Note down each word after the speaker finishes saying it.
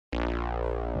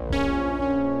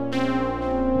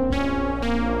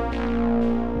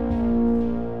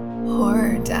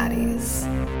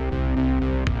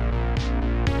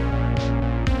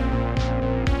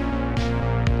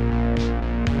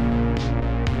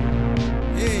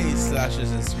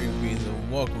Slashers and Scream Queens,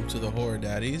 and welcome to the Horror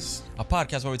Daddies. A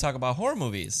podcast where we talk about horror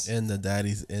movies. And the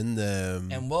daddies in them.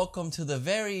 And welcome to the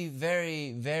very,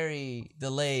 very, very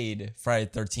delayed Friday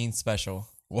 13th special.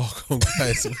 Welcome,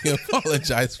 guys. We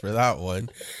apologize for that one.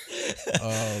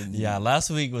 Yeah,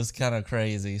 last week was kind of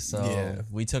crazy, so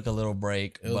we took a little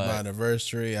break. It was my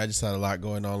anniversary. I just had a lot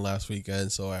going on last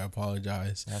weekend, so I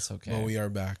apologize. That's okay. But we are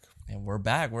back. And we're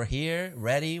back. We're here,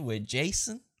 ready with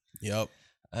Jason. Yep.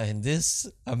 In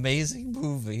this amazing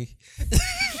movie.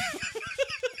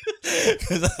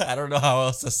 Because I don't know how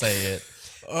else to say it.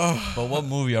 But what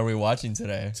movie are we watching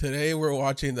today? Today we're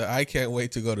watching the I Can't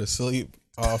Wait to Go to Sleep,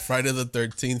 Friday the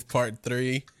 13th, Part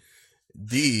 3.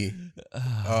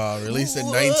 Released in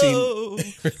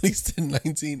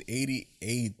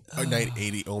 1988 or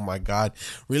 1980. Oh my God.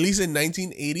 Released in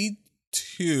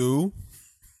 1982.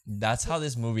 That's how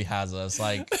this movie has us.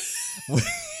 Like,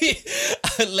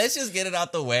 let's just get it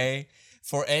out the way.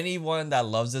 For anyone that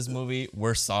loves this movie,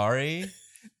 we're sorry,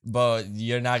 but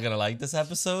you're not gonna like this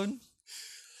episode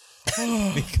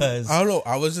because I don't know.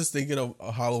 I was just thinking of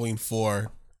Halloween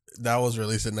 4 that was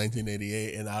released in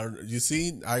 1988, and I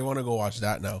want to go watch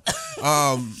that now.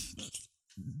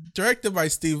 Directed by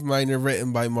Steve Miner,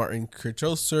 written by Martin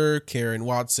Kirchoser, Karen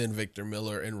Watson, Victor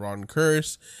Miller, and Ron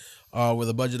Kurz. With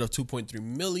a budget of $2.3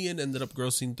 million, ended up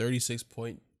grossing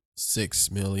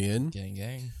 $36.6 million.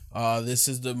 Gang. This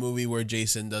is the movie where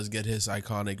Jason does get his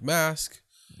iconic mask.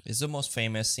 It's the most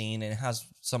famous scene, and it has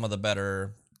some of the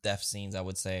better death scenes, I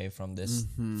would say, from this,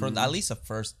 from at least the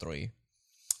first three.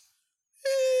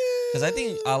 Because I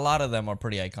think a lot of them are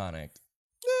pretty iconic.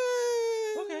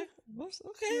 Okay.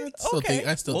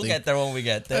 I still think get there when we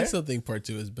get there. I still think part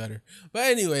 2 is better. But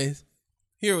anyways,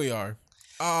 here we are.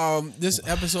 This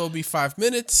episode will be 5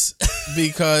 minutes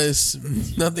because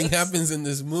nothing happens in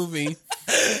this movie.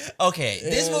 Okay,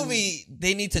 this movie,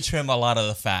 they need to trim a lot of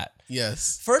the fat.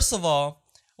 Yes. First of all,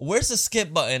 where's the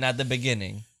skip button at the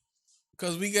beginning?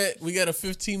 Because we get a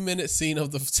 15-minute scene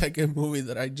of the second movie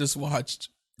that I just watched.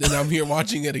 Then I'm here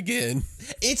watching it again.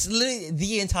 It's literally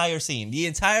the entire scene, the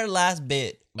entire last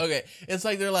bit. Okay, it's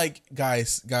like they're like,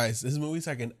 guys, this movie's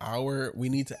like an hour. We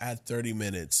need to add 30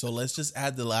 minutes. So let's just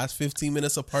add the last 15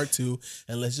 minutes of part 2,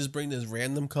 and let's just bring this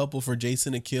random couple for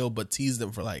Jason to kill, but tease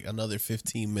them for like another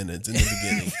 15 minutes in the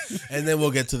beginning. And then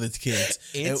we'll get to the kids.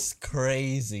 It's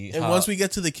crazy. And once we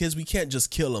get to the kids, we can't just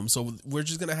kill them. So we're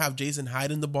just going to have Jason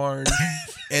hide in the barn,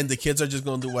 and the kids are just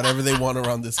going to do whatever they want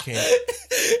around this camp.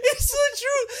 It's so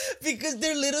true, because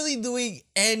they're literally doing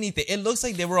anything. It looks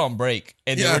like they were on break,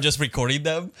 and they were just recording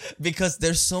them. Because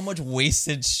there's so much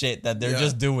wasted shit that they're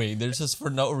just doing. They're just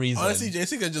for no reason. Honestly,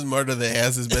 Jason could just murder their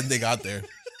asses when they got there.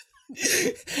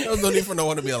 There was no need for no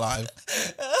one to be alive.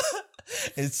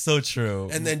 It's so true.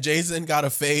 And then Jason got a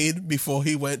fade before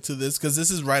he went to this, because this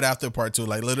is right after part 2,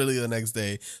 like literally the next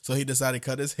day. So he decided to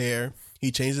cut his hair. He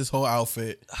changed his whole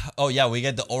outfit. Oh yeah, we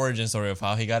get the origin story of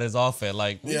how he got his outfit.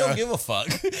 Like, we don't give a fuck.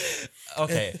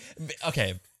 Okay.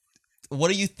 What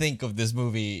do you think of this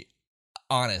movie?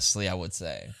 Honestly, I would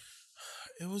say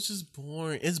it was just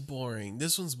boring. It's boring.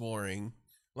 This one's boring.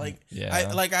 Like,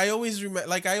 I always remember.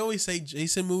 Like I always say,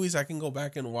 Jason movies I can go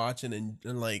back and watch and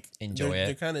like enjoy it.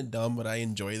 They're kind of dumb, but I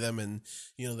enjoy them, and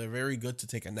they're very good to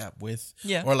take a nap with.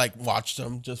 Yeah, or like watch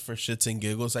them just for shits and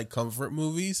giggles, like comfort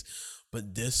movies.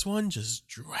 But this one just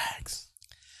drags.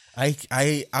 I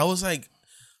was like,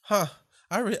 huh.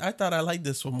 I thought I liked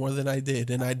this one more than I did,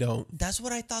 and I don't. That's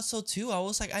what I thought so too. I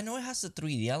was like, I know it has the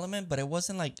 3D element, but it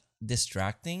wasn't like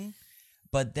distracting.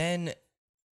 But then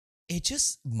it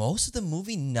just, most of the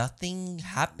movie, nothing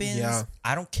happens. Yeah.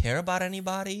 I don't care about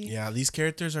anybody. Yeah, these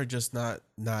characters are just not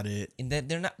it. And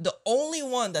they're not. The only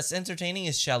one that's entertaining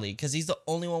is Shelly, because he's the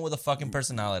only one with a fucking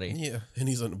personality. Yeah, and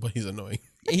he's annoying.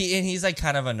 He's like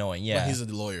kind of annoying. Yeah, but he's a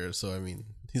lawyer, so I mean,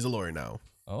 he's a lawyer now.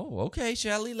 Oh, okay,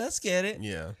 Shelly, let's get it.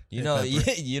 Yeah.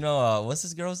 What's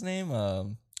this girl's name?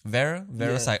 Vera?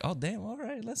 Vera's like, oh, damn, all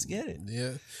right, let's get it.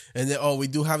 Yeah. And then, we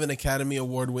do have an Academy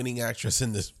Award-winning actress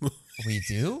in this movie. We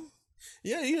do?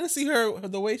 Yeah, you gonna see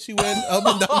the way she went up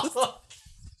and down the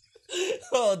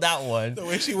Oh, that one. The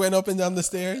way she went up and down the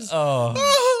stairs. Oh,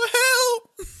 help!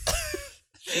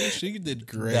 She did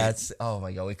great. Oh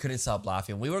my God, we couldn't stop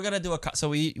laughing. We were gonna do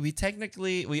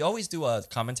we always do a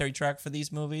commentary track for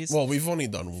these movies. Well, we've only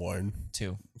done 1.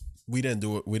 2. We didn't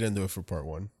do it for part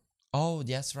 1. Oh,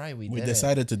 that's right. We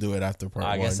decided to do it after part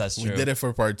 1. I guess that's true. We did it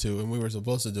for part 2, and we were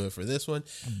supposed to do it for this one,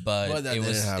 but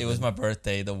it was my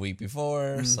birthday the week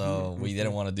before, so we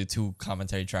didn't want to do 2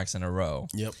 commentary tracks in a row.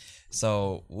 Yep.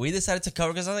 So we decided to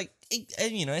cover, because I was like,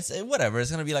 it's whatever. It's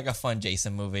gonna be like a fun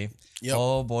Jason movie. Yep.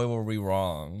 Oh boy, were we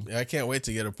wrong! I can't wait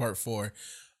to get a part 4.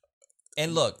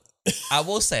 And look, I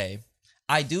will say,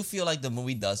 I do feel like the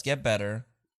movie does get better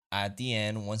at the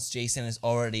end once Jason is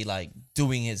already like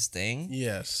doing his thing.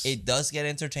 Yes, it does get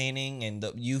entertaining, and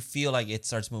you feel like it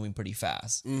starts moving pretty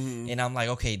fast. And I'm like,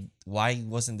 okay, why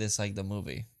wasn't this like the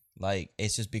movie? Like,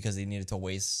 it's just because they needed to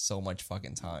waste so much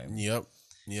fucking time. Yep.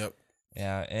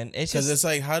 Yeah, and it's because just it's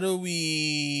like, how do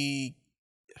I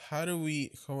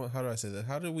say that?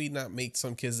 How do we not make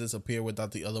some kids disappear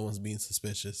without the other ones being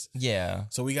suspicious? Yeah.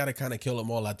 So we got to kind of kill them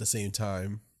all at the same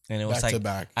time. And it was back like to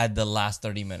back at the last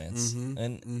 30 minutes.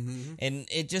 And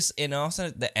it just, and also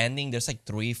the ending, there's like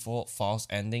 3 false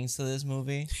endings to this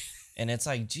movie. And it's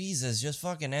like, Jesus, just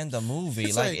fucking end the movie.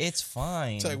 It's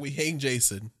fine. It's like, we hang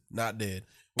Jason, not dead.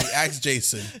 We ask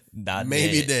Jason, not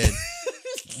maybe dead.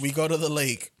 We go to the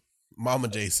lake, Mama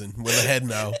Jason with a head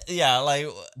now. Yeah, like,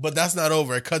 but that's not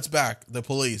over. It cuts back. The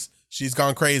police. She's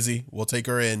gone crazy. We'll take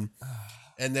her in.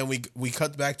 And then we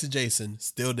cut back to Jason,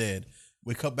 still dead.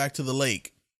 We cut back to the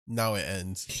lake. Now it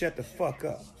ends. Shut the fuck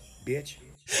up, bitch.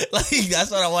 Like,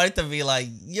 that's what I wanted to be like.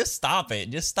 Just stop it.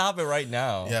 Just stop it right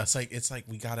now. Yeah, it's like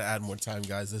we gotta add more time,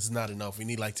 guys. This is not enough. We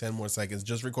need like 10 more seconds.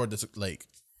 Just record this lake.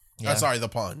 Yeah. Sorry, the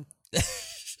pond.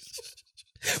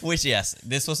 Which, yes,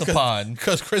 this was a pond.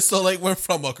 Because Crystal Lake went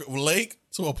from a lake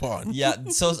to a pond. Yeah,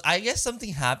 so I guess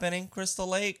something happened in Crystal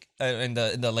Lake, in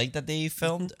the lake that they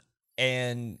filmed,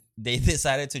 and they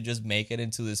decided to just make it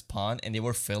into this pond, and they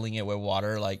were filling it with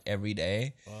water like every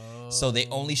day. So they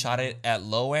only shot it at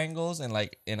low angles and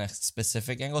like in a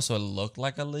specific angle, so it looked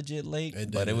like a legit lake,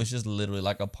 but it was just literally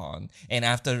like a pond. And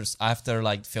after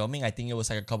like filming, I think it was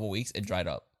like a couple weeks, it dried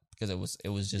up because it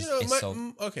was just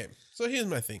okay. So here's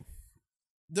my thing.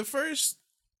 Not the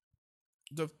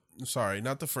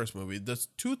first movie. The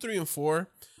 2, 3, and 4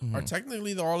 are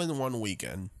technically all in one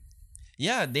weekend.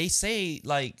 Yeah, they say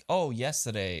like, oh,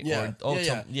 yesterday. Yeah,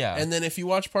 yeah. And then if you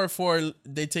watch part 4,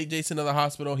 they take Jason to the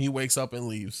hospital. He wakes up and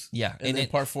leaves. Yeah, and then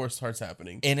part 4 starts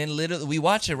happening. And then literally, we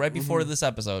watched it right before this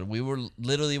episode. We were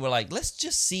like, let's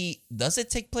just see, does it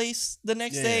take place the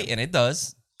next day? Yeah. And it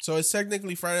does. So it's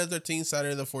technically Friday the 13th,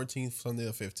 Saturday the 14th, Sunday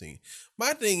the 15th.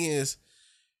 My thing is,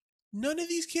 none of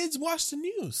these kids watch the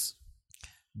news.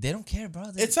 They don't care,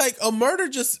 bro. It's like a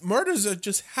murders are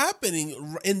just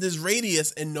happening in this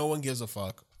radius and no one gives a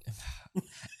fuck.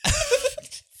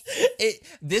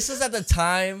 This is at the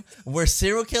time where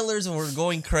serial killers were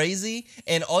going crazy,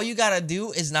 and all you gotta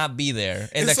do is not be there.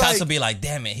 And the cops will be like,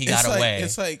 damn it, he got away.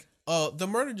 It's like, the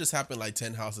murder just happened like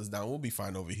 10 houses down. We'll be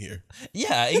fine over here.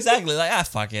 Yeah, exactly. Like,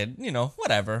 fuck it.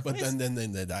 Whatever. But then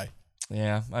they die.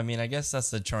 Yeah, I mean, I guess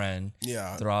that's the trend.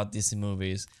 Yeah. Throughout these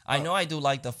movies, I know I do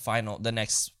like the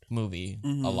next movie a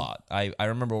lot. I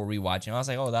remember rewatching. I was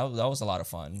like, oh, that was a lot of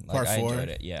fun. Like, Part 4, I enjoyed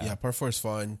it. Yeah, part 4 is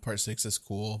fun. Part 6 is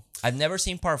cool. I've never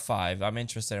seen part 5. I'm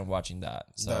interested in watching that.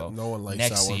 So no one likes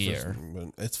next that one. year, But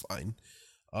it's fine.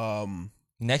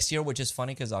 Next year, which is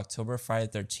funny because October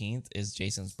Friday 13th is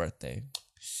Jason's birthday.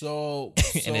 So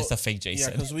and it's a fake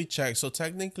Jason. Yeah, because we checked. So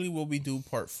technically, we'll be do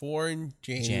part 4 in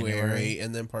January,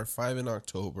 and then part 5 in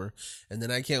October, and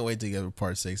then I can't wait to get to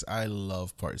part 6. I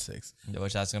love part 6,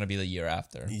 which that's gonna be the year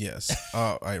after. Yes,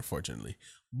 unfortunately,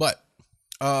 but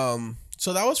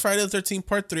so that was Friday the 13th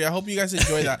part 3. I hope you guys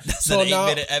enjoyed that. That's so an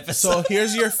 8-minute episode. So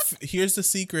here's the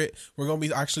secret. We're gonna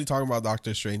be actually talking about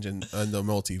Doctor Strange and the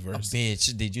multiverse.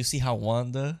 Bitch, did you see how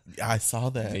Wanda? I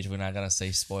saw that. Bitch, we're not gonna say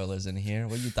spoilers in here.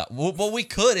 What you thought? Well, we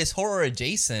could. It's horror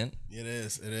adjacent. It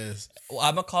is. Well,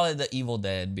 I'm gonna call it the Evil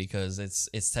Dead because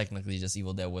it's technically just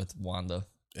Evil Dead with Wanda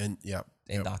and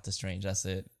Doctor Strange. That's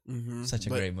it. Such a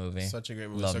great movie. Such a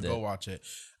great movie. Loved so go it. watch it.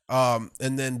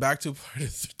 And then back to part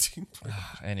 13.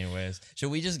 Anyways,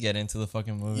 should we just get into the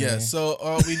fucking movie? Yeah, so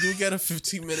we do get a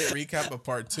 15-minute recap of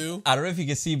part 2. I don't know if you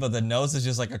can see, but the nose is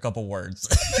just like a couple words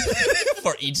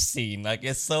for each scene. Like,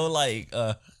 it's so like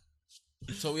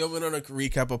So we open on a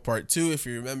recap of part 2. If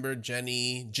you remember,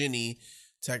 Ginny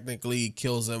technically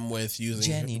kills him with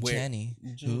using Jenny,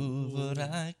 who would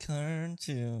I turn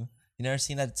to? You never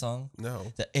seen that song?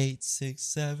 No. The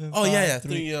 867. Oh yeah,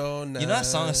 309. You know that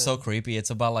song is so creepy. It's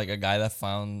about like a guy that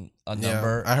found a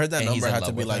number. I heard that number had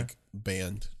to be her. like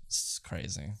banned. It's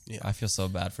crazy. Yeah. I feel so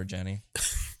bad for Jenny.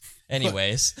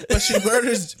 Anyways, but she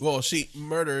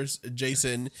murders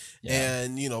Jason,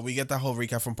 and we get that whole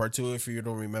recap from part 2. If you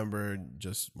don't remember,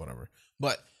 just whatever.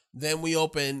 But then we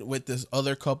open with this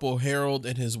other couple, Harold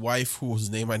and his wife, whose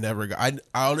name I never got.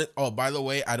 By the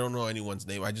way, I don't know anyone's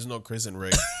name. I just know Chris and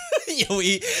Rick.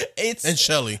 And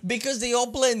Shelly, because they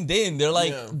all blend in. They're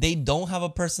like they don't have a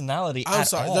personality. I'm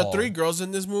sorry, all. the 3 girls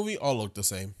in this movie all look the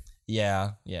same.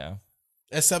 Yeah,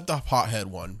 except the hothead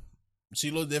one. She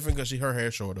looked different because her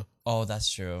hair shorter. Oh, that's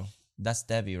true. That's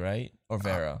Debbie, right? Or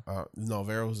Vera? No,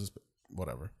 Vera was just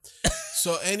whatever.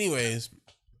 So, anyways,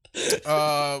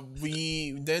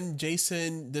 We then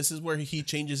Jason. This is where he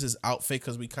changes his outfit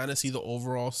because we kind of see the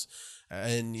overalls,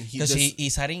 and because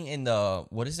he's hiding in the,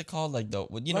 what is it called? Like the,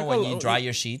 you know, Michael, when you dry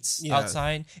your sheets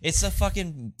outside. It's a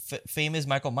fucking famous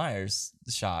Michael Myers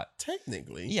shot.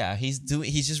 Technically, yeah, he's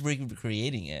just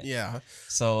recreating it. Yeah.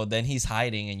 So then he's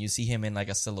hiding, and you see him in like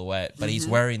a silhouette, but he's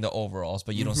wearing the overalls,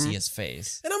 but you don't see his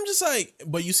face. And I'm just like,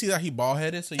 but you see that he bald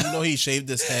headed, so you know he shaved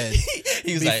his head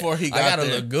He was before like, he got I gotta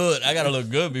there. look good. I gotta look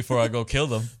good before I go kill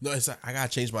them. No, it's like I gotta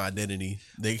change my identity.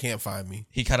 They can't find me.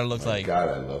 He kind of looked like, God,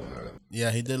 I love her.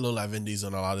 Yeah, he did look like Vin Diesel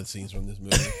on a lot of scenes from this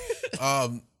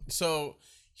movie. So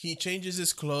he changes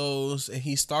his clothes and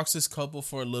he stalks this couple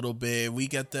for a little bit. We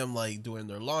get them like doing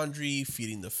their laundry,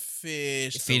 feeding the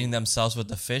fish, feeding themselves with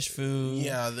the fish food.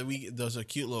 Yeah, there's a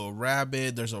cute little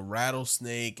rabbit. There's a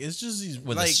rattlesnake. It's just these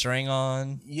with like, a string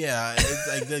on. Yeah, it's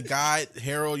like the guy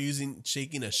Harold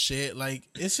shaking a shit. Like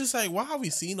it's just like, why have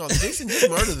we seen all this? Jason just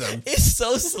murdered them. It's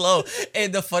so slow.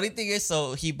 And the funny thing is,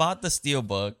 so he bought the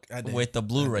Steelbook with the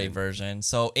Blu-ray version,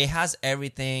 so it has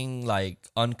everything like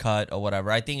uncut or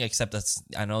whatever. I think except that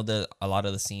I know that a lot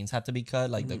of the scenes had to be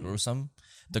cut, like the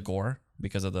gore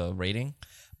because of the rating,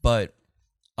 but.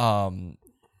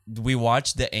 We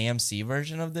watched the AMC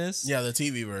version of this. Yeah, the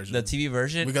TV version.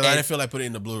 Because I didn't feel like putting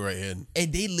in the Blu-ray in.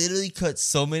 And they literally cut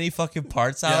so many fucking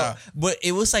parts out. But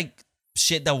it was like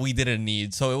shit that we didn't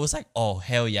need. So it was like, oh,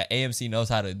 hell yeah, AMC knows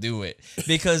how to do it.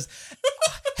 Because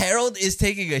Harold is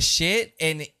taking a shit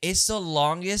and it's the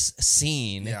longest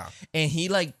scene. Yeah. And he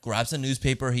like grabs a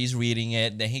newspaper, he's reading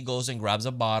it, then he goes and grabs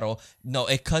a bottle. No,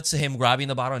 it cuts to him grabbing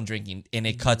the bottle and drinking, and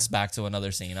it cuts back to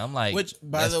another scene. I'm like, which,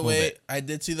 by the way, I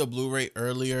did see the Blu-ray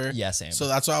earlier. Yeah, same. So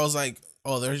that's why I was like,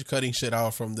 oh, they're cutting shit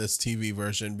out from this TV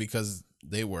version because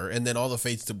they were. And then all the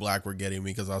fades to black were getting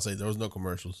me because I'll say there was no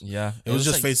commercials. Yeah. It was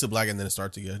just like, fades to black and then it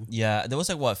starts again. Yeah. There was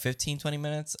like, what, 15, 20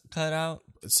 minutes cut out?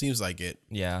 It seems like it.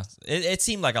 Yeah. It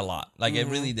seemed like a lot. Like, it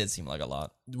really did seem like a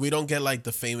lot. We don't get like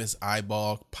the famous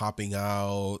eyeball popping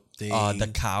out thing. The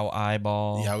cow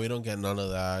eyeball. Yeah, we don't get none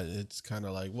of that. It's kind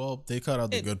of like, well, they cut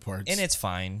out the good parts. And it's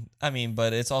fine. I mean,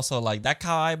 but it's also like that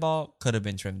cow eyeball could have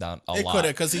been trimmed down a lot. It could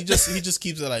have, because he just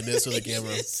keeps it like this with the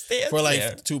camera for like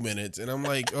there. 2 minutes. And I'm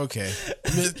like, okay,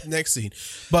 next scene.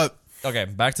 But okay,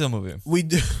 back to the movie. We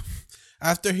do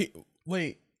after the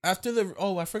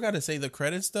I forgot to say the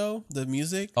credits though, the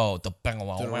music. Oh, the bang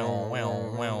wow.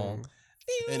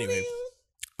 Anyway,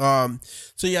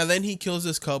 so yeah, then he kills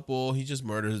this couple. He just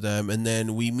murders them, and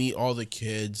then we meet all the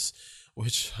kids,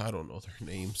 which I don't know their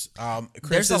names.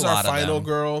 Chris is our final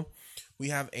girl. We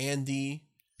have Andy,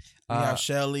 we have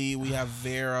Shelly, we have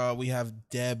Vera, we have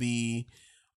Debbie.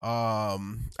 I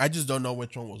just don't know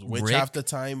which one was which Rick, half the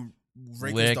time.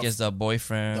 Rick is the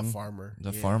boyfriend, the farmer,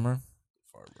 farmer.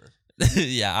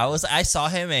 Yeah, I saw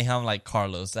him and I'm like,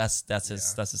 Carlos. That's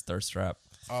his thirst trap.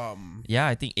 Yeah,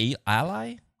 I think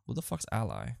Ally. Who the fuck's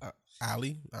Ally?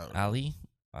 Ali. Ali.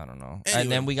 I don't know. Anyway.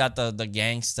 And then we got the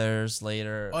gangsters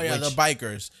later. Oh yeah, the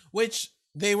bikers. Which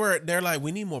they're like,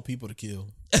 we need more people to kill.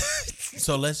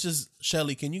 So let's just,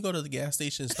 Shelly, can you go to the gas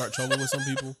station and start trouble with some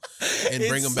people and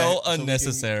bring them back? So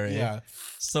unnecessary. Yeah,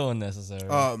 so unnecessary.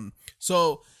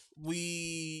 So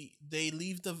they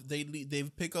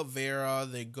pick up Vera.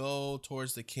 They go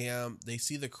towards the camp. They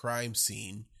see the crime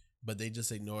scene, but they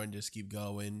just ignore and just keep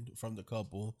going from the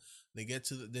couple. They get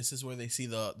to this is where they see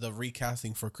the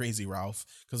recasting for Crazy Ralph,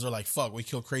 because they're like, fuck, we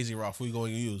killed Crazy Ralph, we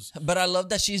going to use. But I love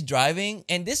that she's driving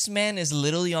and this man is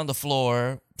literally on the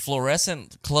floor,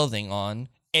 fluorescent clothing on,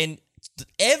 and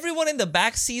everyone in the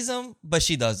back sees him, but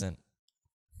she doesn't.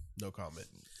 No comment.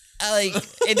 Like,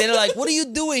 and they're like, what are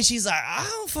you doing? She's like, I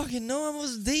don't fucking know, I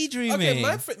was daydreaming.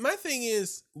 Okay, my thing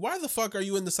is, why the fuck are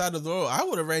you in the side of the road? I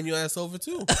would have ran your ass over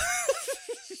too.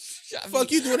 Fuck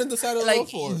you doing in the side of the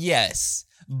road for? Yes.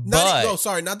 Not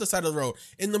the side of the road.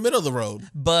 In the middle of the road.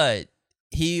 But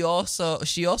she also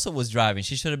was driving.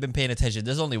 She should have been paying attention.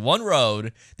 There's only one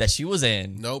road that she was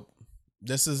in. Nope.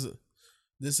 This is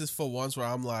for once where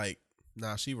I'm like,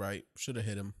 nah, she right. Should have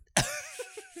hit him.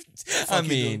 I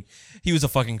mean, he was a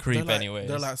fucking creep anyway.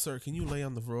 They're like, sir, can you lay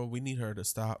on the road? We need her to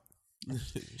stop.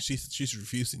 She's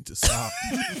refusing to stop.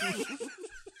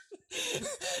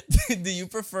 Do you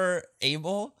prefer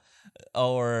Abel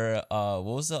or what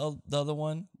was the other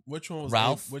one? Which one was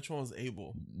Ralph? Which one was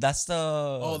Abel? That's the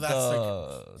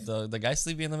guy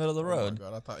sleeping in the middle of the road. Oh my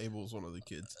god, I thought Abel was one of the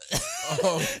kids.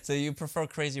 So you prefer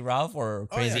Crazy Ralph or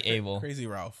Crazy Abel? Crazy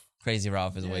Ralph. Crazy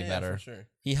Ralph is way better. For sure.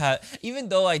 He had, even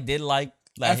though I did like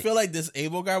I feel like this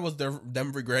Abel guy was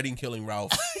them regretting killing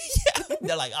Ralph. Yeah,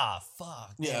 they're like,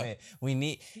 fuck. Damn it.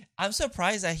 I'm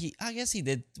surprised that I guess he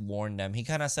did warn them. He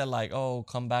kind of said like, oh,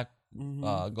 come back,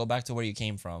 go back to where you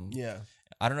came from. Yeah.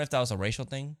 I don't know if that was a racial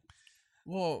thing.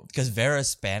 Well, because Vera's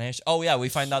Spanish. Oh yeah, we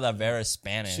find out that Vera's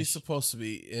Spanish. She's supposed to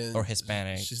be or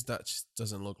Hispanic. She's not. She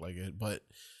doesn't look like it, but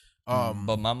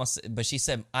but she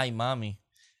said, "Ay, mommy,"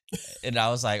 and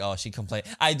I was like, "Oh, she complained."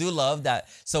 I do love that.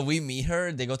 So we meet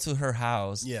her. They go to her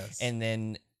house. Yes, and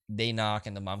then they knock,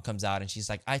 and the mom comes out, and she's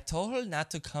like, "I told her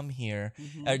not to come here.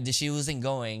 She wasn't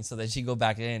going." So then she go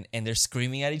back in, and they're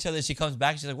screaming at each other. She comes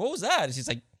back. She's like, "What was that?" And she's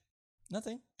like,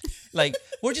 "Nothing." Like,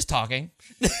 we're just talking.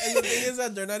 And the thing is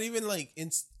that they're not even like in.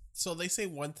 So they say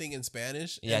one thing in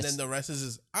Spanish, and then the rest is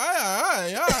just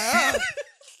ay.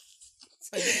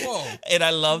 It's like, whoa. And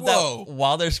I love that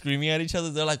while they're screaming at each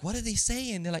other, they're like, "What are they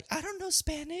saying?" They're like, "I don't know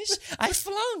Spanish. I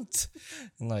flunked."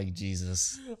 I'm like,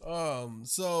 Jesus.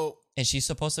 So. And she's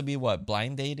supposed to be what?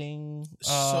 Blind dating?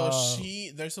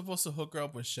 They're supposed to hook her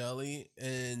up with Shelly,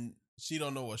 and she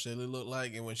don't know what Shelly looked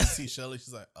like, and when she sees Shelly,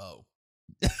 she's like, "Oh."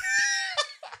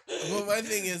 But my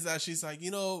thing is that she's like,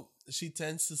 she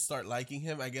tends to start liking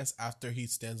him, I guess, after he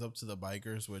stands up to the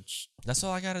bikers, which... That's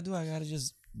all I gotta do? I gotta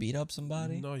just beat up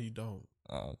somebody? No, you don't.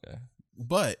 Oh, okay.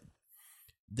 But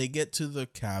they get to the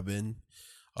cabin.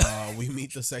 We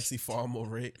meet the sexy farmer,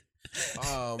 Rick.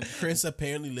 Chris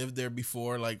apparently lived there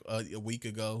before, like a week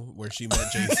ago, where she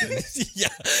met Jason.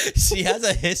 Yeah, she has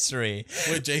a history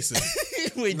with Jason.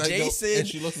 Jason, and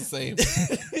she looks the same.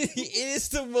 It is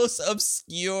the most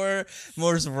obscure,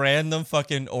 most random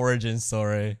fucking origin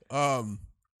story.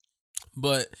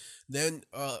 But then,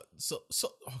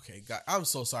 okay, God, I'm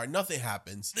so sorry. Nothing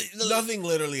happens. Nothing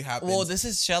literally happens. Well, this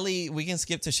is Shelly. We can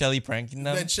skip to Shelly pranking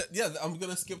them. I'm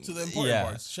gonna skip to the important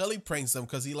parts. Shelly pranks them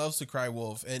because he loves to cry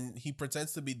wolf, and he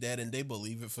pretends to be dead, and they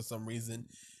believe it for some reason.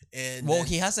 And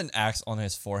he has an axe on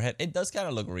his forehead. It does kind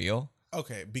of look real.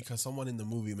 Okay, because someone in the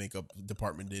movie makeup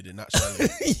department did it, not Shelly.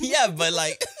 Yeah, but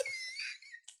like.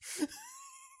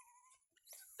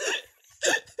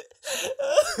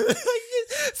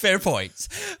 Fair points.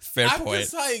 I'm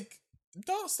just like,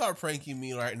 don't start pranking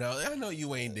me right now. I know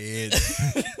you ain't dead.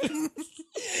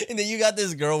 And then you got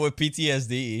this girl with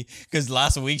PTSD because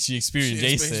last week she experienced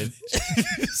Jason.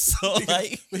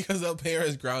 Because her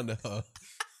parents grounded her.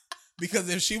 Because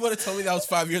if she would have told me that was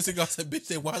 5 years ago, I said, "Bitch,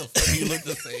 then why the fuck do you look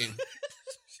the same?"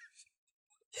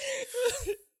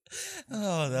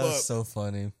 Oh, that was so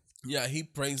funny. Yeah, he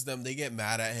pranks them. They get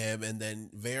mad at him, and then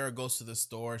Vera goes to the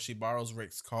store. She borrows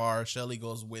Rick's car. Shelly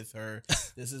goes with her.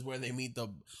 This is where they meet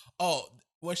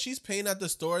when she's paying at the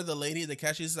store, the lady, the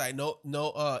cashier, is like, no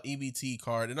EBT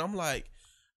card, and I'm like,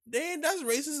 damn, that's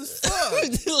racist as fuck.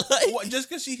 Like, just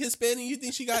because she Hispanic, you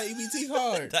think she got an EBT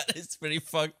card? That is pretty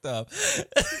fucked up.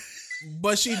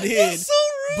 But she did. That's so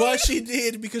rude. But she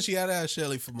did because she had to ask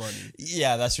Shelly for money.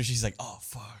 Yeah, that's where she's like, oh,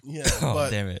 fuck. Yeah. Oh,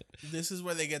 damn it. This is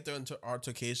where they get into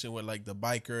altercation with like the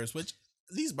bikers, which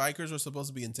these bikers were supposed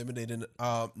to be intimidated.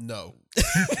 No.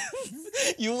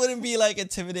 You wouldn't be like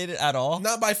intimidated at all?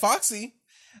 Not by Foxy.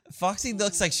 Foxy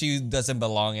looks like she doesn't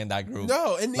belong in that group.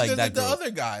 No, and neither did the other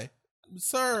guy.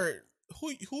 Sir,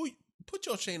 who put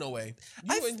your chain away?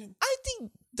 I think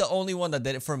the only one that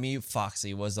did it for me,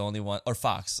 Foxy, was the only one, or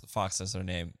Fox is her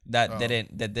name, that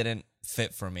didn't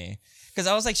fit for me. Because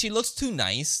I was like, she looks too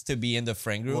nice to be in the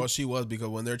friend group. Well, she was, because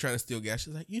when they're trying to steal gas,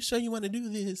 she's like, "You sure you want to do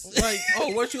this?" Like,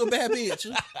 oh, weren't you a bad bitch?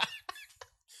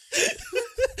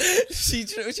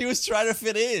 She was trying to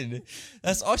fit in.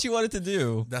 That's all she wanted to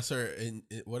do. That's her.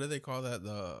 What do they call that?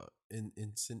 Oh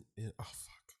fuck.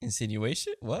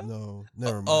 Insinuation? What? No,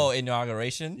 never mind. Oh,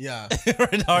 inauguration. Yeah,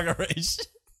 inauguration.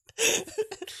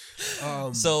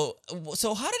 So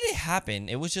how did it happen?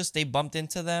 It was just they bumped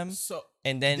into them.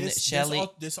 And then Shelly.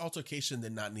 This altercation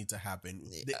did not need to happen.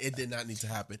 It did not need to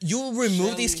happen. You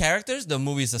remove these characters, the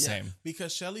movie's the same.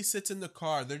 Because Shelly sits in the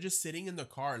car. They're just sitting in the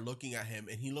car looking at him,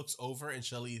 and he looks over, and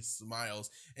Shelly smiles,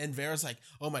 and Vera's like,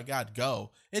 "Oh my god,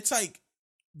 go!" It's like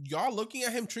y'all looking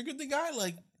at him triggered the guy,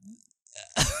 like.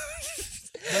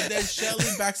 But then Shelly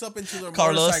backs up into their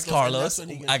motorcycle. Carlos,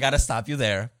 I gotta stop you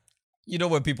there. You know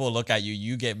when people look at you,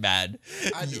 you get mad.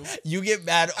 I do. You get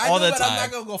mad all the time. I'm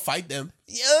not gonna go fight them.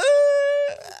 Yeah,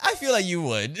 I feel like you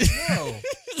would. No,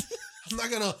 I'm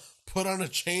not gonna put on a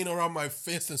chain around my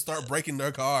fist and start breaking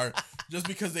their car just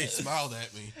because they smiled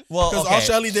at me. Well, because all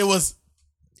Shelly did was.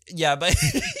 Yeah, but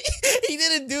he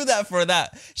didn't do that for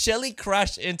that. Shelly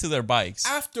crashed into their bikes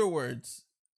afterwards.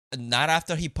 Not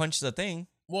after he punched the thing.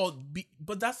 Well,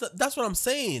 but that's what I'm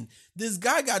saying. This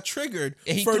guy got triggered.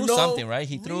 He threw something, right?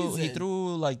 He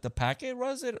threw like the packet.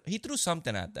 Was it? He threw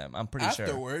something at them. I'm pretty sure.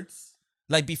 Afterwards,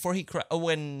 like before he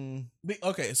when.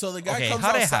 Okay, so the guy comes.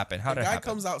 How did it happen? The guy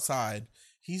comes outside.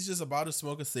 He's just about to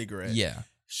smoke a cigarette. Yeah.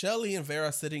 Shelly and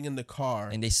Vera sitting in the car,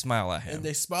 and they smile at him.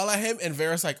 And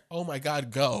Vera's like, "Oh my god,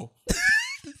 go!"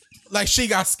 Like she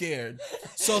got scared.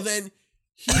 So then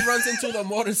he runs into the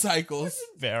motorcycles.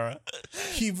 Vera.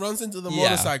 He runs into the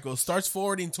motorcycle, starts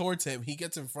forwarding towards him. He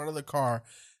gets in front of the car.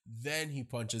 Then he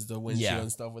punches the windshield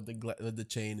and stuff with the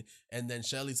chain. And then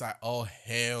Shelly's like, oh,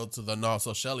 hell to the no.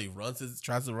 So Shelly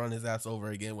tries to run his ass over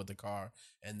again with the car.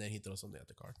 And then he throws something at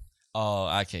the car.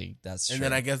 Oh, okay. That's true. And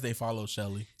then I guess they follow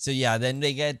Shelly. So yeah, then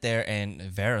they get there and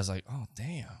Vera's like, oh,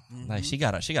 damn. Like she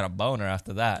got a boner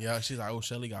after that. Yeah, she's like, oh,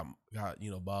 Shelly got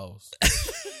balls.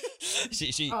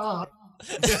 she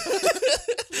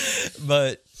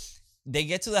But they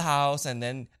get to the house and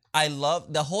then I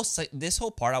love this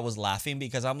whole part. I was laughing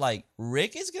because I'm like,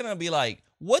 Rick is gonna be like,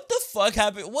 what the fuck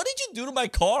happened? What did you do to my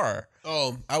car?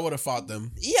 Oh, I would have fought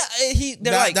them. Yeah,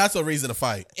 that's a reason to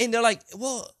fight. And they're like,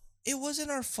 well, it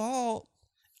wasn't our fault.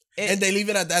 And they leave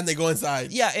it at that and they go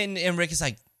inside. Yeah, and Rick is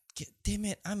like, damn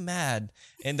it, I'm mad.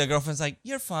 And the girlfriend's like,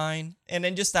 you're fine. And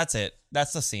then that's it.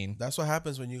 That's the scene. That's what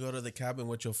happens when you go to the cabin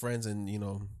with your friends and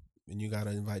you gotta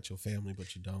invite your family,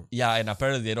 but you don't. Yeah, and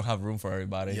apparently they don't have room for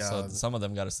everybody. Yeah. So some of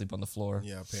them gotta sleep on the floor.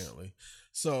 Yeah, apparently.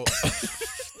 So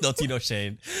no tea, no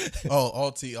shade. Oh,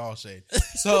 all tea, all shade.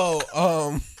 So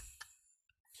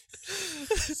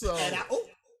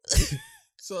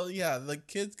So yeah, the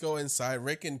kids go inside.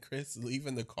 Rick and Chris leave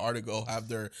in the car to go have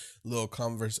their little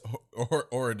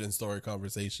origin story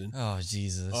conversation. Oh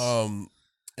Jesus.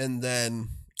 And then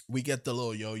we get the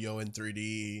little yo-yo in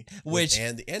 3D. Which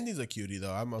Andy's a cutie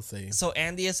though, I must say. So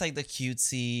Andy is like the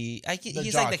cutesy.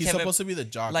 He's jock. like he's supposed to be the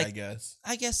jock, I guess.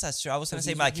 I guess that's true. I was gonna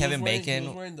say about Kevin Bacon. He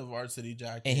was wearing the varsity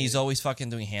jacket, and he's always fucking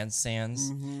doing handstands.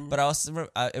 Mm-hmm. But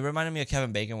it reminded me of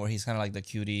Kevin Bacon, where he's kind of like the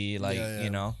cutie, you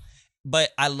know. But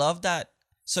I love that.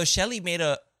 So Shelly made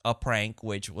a prank,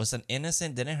 which was an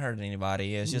innocent, didn't hurt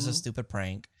anybody. It was just a stupid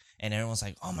prank. And everyone's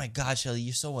like, oh my God, Shelly,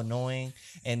 you're so annoying.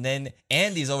 And then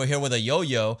Andy's over here with a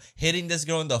yo-yo hitting this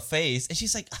girl in the face. And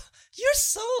she's like,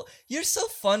 you're so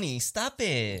funny. Stop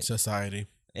it. Society.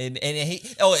 And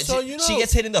she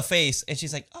gets hit in the face. And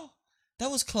she's like, oh, that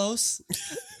was close.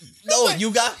 No,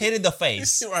 you got hit in the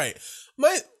face. Right.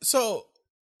 So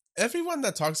everyone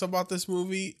that talks about this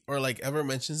movie or like ever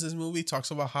mentions this movie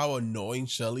talks about how annoying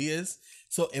Shelly is.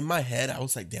 So in my head, I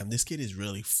was like, damn, this kid is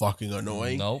really fucking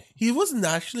annoying. Nope. He was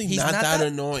actually not that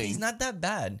annoying. He's not that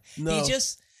bad. No. He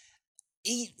just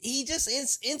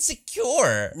is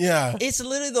insecure. Yeah. It's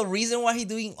literally the reason why he's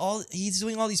doing all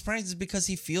these pranks is because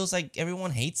he feels like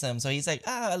everyone hates him. So he's like,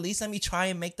 at least let me try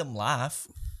and make them laugh.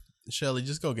 Shelly,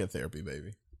 just go get therapy,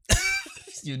 baby.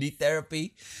 You need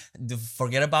therapy.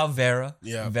 Forget about Vera.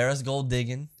 Yeah. Vera's gold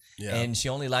digging. Yeah. And she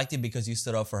only liked it because you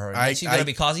stood up for her. And then she's going to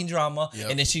be causing drama. Yep.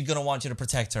 And then she's going to want you to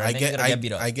protect her. And then you're going to get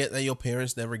beat up. I get that your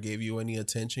parents never gave you any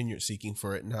attention. You're seeking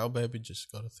for it now, baby.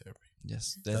 Just go to therapy.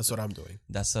 Yes. That's what I'm doing.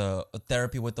 That's a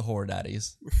therapy with the horror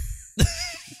daddies.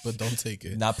 But don't take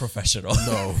it. Not professional.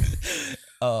 No.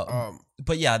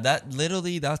 But yeah,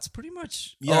 that's pretty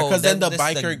much. Yeah, because then the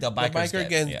biker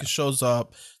gang shows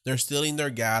up. They're stealing their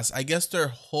gas. I guess their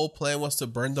whole plan was to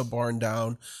burn the barn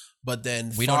down. But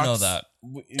then we don't know that.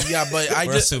 Yeah, but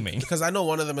we're assuming because I know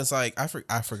one of them is like I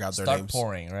forgot their names. Start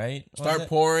pouring, right? Start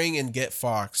pouring and get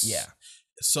Fox. Yeah.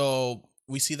 So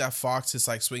we see that Fox is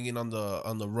like swinging on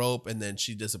the rope, and then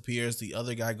she disappears. The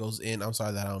other guy goes in. I'm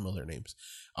sorry that I don't know their names.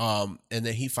 And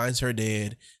then he finds her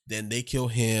dead. Then they kill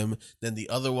him. Then the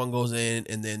other one goes in,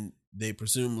 and then they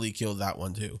presumably kill that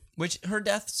one too. Which her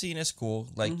death scene is cool.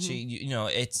 Like she,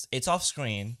 it's off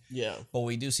screen. Yeah. But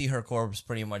we do see her corpse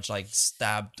pretty much like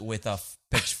stabbed with a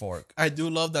pitchfork. I do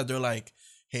love that they're like,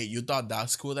 hey, you thought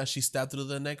that's cool that she stabbed through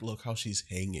the neck? Look how she's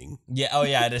hanging. Yeah. Oh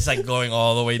yeah. And it's like going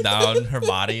all the way down her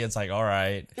body. It's like, all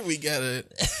right. We get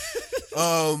it.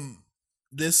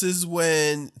 This is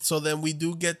when, so then we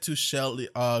do get to Shelly,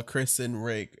 Chris and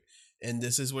Rick. And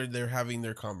this is where they're having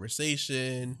their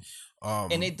conversation.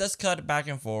 And it does cut back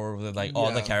and forth with like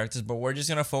all the characters, but we're just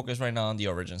gonna focus right now on the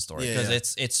origin story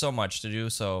because it's so much to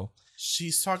do. So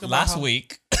she's talking about last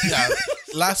week. Yeah,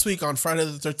 last week on Friday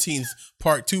the 13th,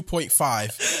 part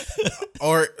 2.5,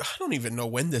 or I don't even know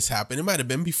when this happened. It might have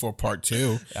been before part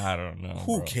 2. I don't know.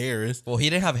 Who cares? Well, he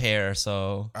didn't have hair,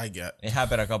 so I get it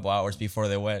happened a couple hours before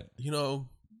they went.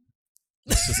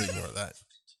 Let's just ignore that.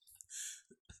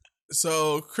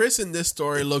 So Chris in this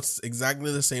story looks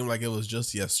exactly the same like it was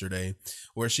just yesterday,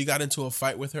 where she got into a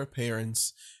fight with her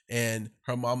parents and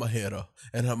her mama hit her,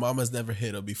 and her mama's never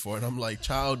hit her before. And I'm like,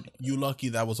 child, you lucky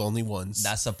that was only once.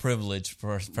 That's a privileged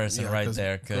person right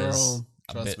there, because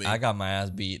I got my ass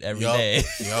beat every day.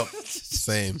 Yep,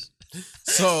 same.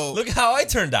 So look how I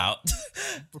turned out.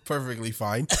 Perfectly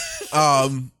fine.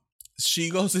 She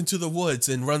goes into the woods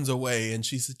and runs away, and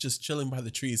she's just chilling by the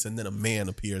trees, and then a man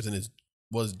appears, and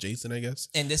was Jason, I guess.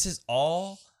 And this is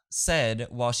all said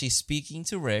while she's speaking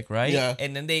to Rick, right? Yeah.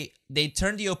 And then they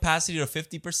turned the opacity to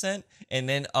 50%, and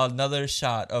then another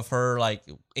shot of her like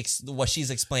what she's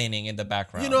explaining in the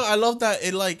background. You know, I love that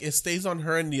it stays on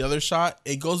her in the other shot.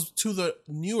 It goes to the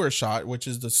newer shot, which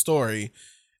is the story.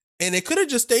 And it could have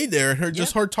just stayed there.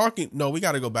 Just her talking. No, we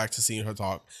got to go back to seeing her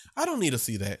talk. I don't need to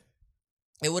see that.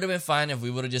 It would have been fine if we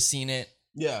would have just seen it.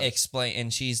 Yeah. Explain,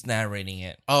 and she's narrating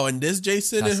it. Oh, and this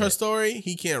Jason in her story,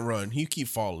 he can't run. He keep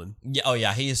falling. Yeah. Oh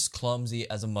yeah, he is clumsy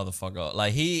as a motherfucker.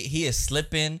 Like he is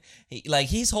slipping.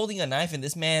 He's holding a knife, and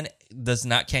this man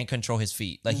can't control his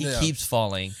feet. Like he keeps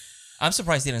falling. I'm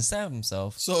surprised he didn't stab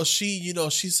himself. So she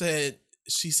said.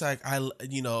 She's like, I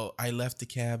left the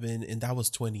cabin and that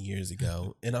was 20 years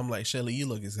ago. And I'm like, Shelly, you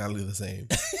look exactly the same.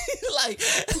 like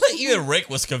even Rick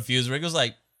was confused. Rick was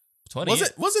like, 20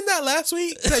 Wasn't that last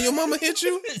week that your mama hit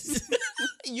you?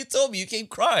 You told me you came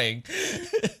crying.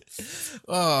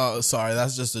 Oh, sorry.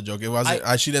 That's just a joke. It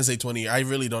wasn't. She didn't say 20. I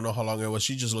really don't know how long it was.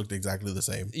 She just looked exactly the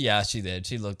same. Yeah, she did.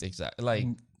 She looked exactly like...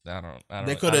 I don't.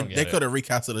 They could have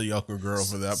recasted a younger girl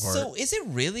for that part. So is it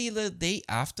really the day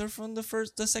after from the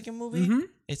second movie? Mm-hmm.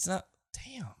 It's not.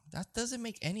 Damn, that doesn't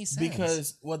make any sense.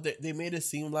 Because what they made it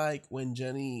seem like when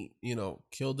Jenny,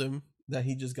 killed him, that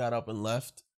he just got up and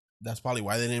left. That's probably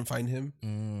why they didn't find him.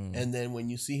 And then when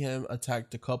you see him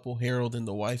attack the couple, Harold and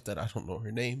the wife, that I don't know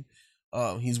her name,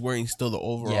 he's wearing still the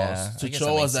overalls to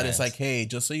show us that it's like, hey,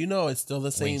 just so you know, it's still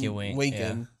the same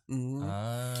Winkin'. Yeah. Mm-hmm.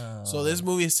 Oh. So this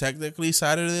movie is technically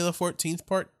Saturday the 14th,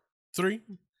 part 3.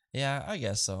 Yeah, I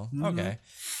guess so. Mm-hmm. Okay.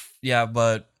 Yeah,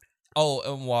 but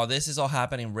and while this is all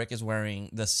happening, Rick is wearing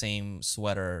the same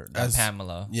sweater that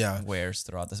Pamela wears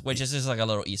throughout this, which is just like a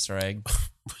little Easter egg.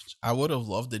 I would have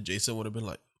loved it. Jason would have been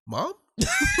like, Mom?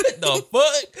 The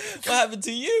fuck? What happened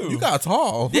to you? You got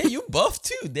tall. Yeah, you buff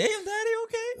too. Damn, daddy,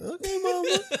 okay? Okay,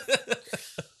 mama.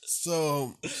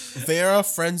 So, Vera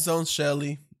friend zones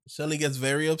Shelly. Shelly gets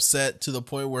very upset to the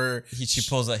point where he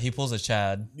pulls a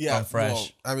Chad on Fresh. Well,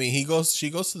 I mean, she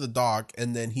goes to the dock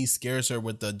and then he scares her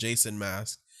with the Jason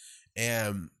mask,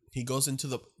 and he goes into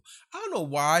the. I don't know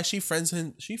why she friend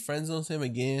zones him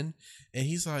again, and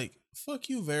he's like, "Fuck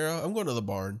you, Vera. I'm going to the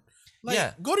barn."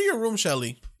 Like, go to your room,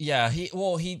 Shelly. Yeah, he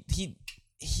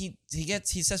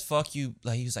says fuck you,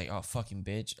 like he was like, oh fucking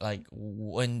bitch, like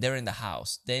when they're in the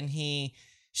house. Then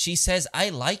she says, I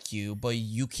like you, but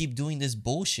you keep doing this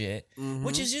bullshit,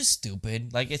 which is just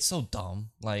stupid. Like, it's so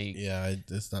dumb. Like, yeah,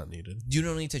 it's not needed. You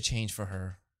don't need to change for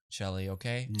her, Shelly,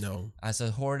 okay? No. As a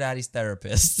whore daddy's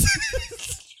therapist,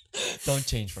 don't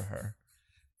change for her.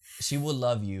 She will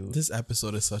love you. This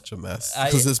episode is such a mess.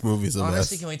 Because this movie's a mess.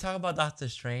 Honestly, can we talk about Doctor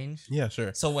Strange? Yeah,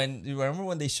 sure. So remember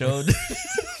when they showed...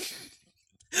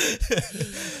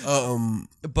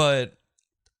 But...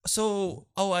 So,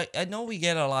 I know we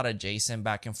get a lot of Jason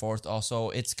back and forth. Also,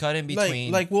 it's cut in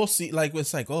between. Like we'll see. Like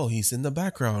it's like, oh, he's in the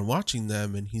background watching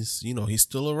them, and he's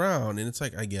still around, and it's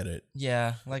like, I get it.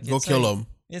 Yeah, like go kill him.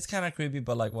 It's kind of creepy,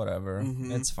 but like whatever,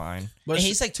 it's fine. But and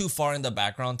he's like too far in the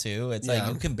background too. It's like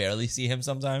you can barely see him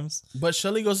sometimes. But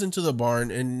Shelly goes into the barn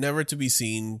and never to be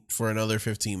seen for another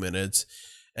 15 minutes.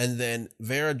 And then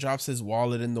Vera drops his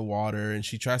wallet in the water, and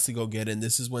she tries to go get it. And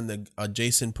this is when the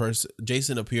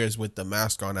Jason appears with the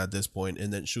mask on at this point,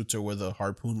 and then shoots her with a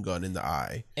harpoon gun in the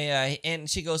eye. Yeah, and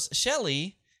she goes,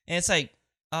 Shelly, and it's like,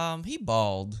 he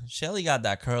bald. Shelly got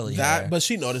that curly hair. But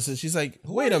she notices. She's like,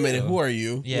 wait a minute, who are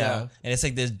you? Yeah, and it's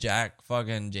like this Jack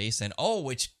fucking Jason. Oh,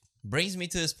 which brings me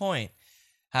to this point.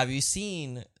 Have you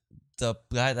seen the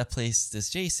guy that plays this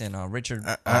Jason, Richard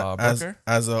Brooker?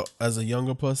 As a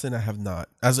younger person, I have not.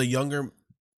 As a younger,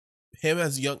 him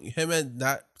at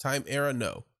that time era,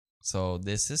 no. So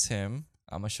this is him.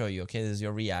 I'm gonna show you. Okay, this is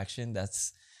your reaction.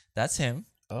 That's him.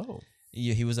 Oh,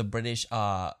 he was a British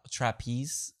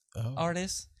trapeze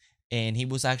artist, and he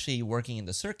was actually working in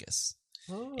the circus.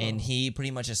 Oh. And he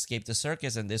pretty much escaped the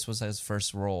circus, and this was his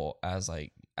first role as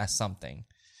something,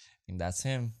 and that's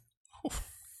him.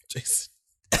 Jason.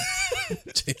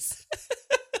 Jason.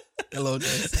 Hello,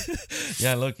 Jason.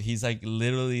 Yeah, look, he's like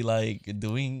literally like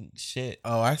doing shit.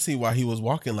 Oh, I see why he was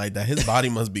walking like that. His body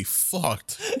must be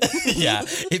fucked. Yeah,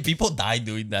 people die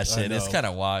doing that shit. It's kind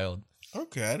of wild.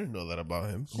 Okay, I didn't know that about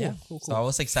him. Cool, yeah, cool. So I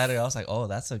was excited. I was like, oh,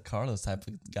 that's a Carlos type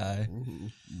of guy. Mm-hmm.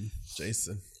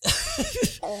 Jason.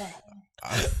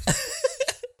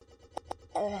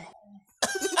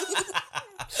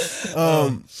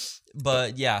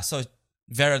 But yeah, so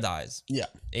Vera dies. Yeah.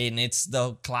 And it's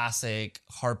the classic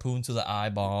harpoon to the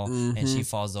eyeball, and she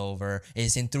falls over.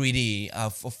 It's in 3D.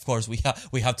 Of course, we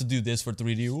have to do this for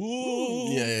 3D.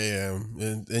 Ooh. Yeah.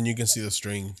 And you can see the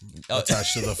string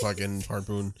attached to the fucking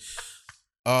harpoon.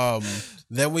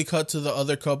 Then we cut to the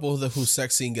other couple whose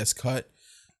sex scene gets cut.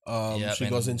 She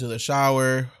goes into the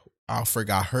shower. I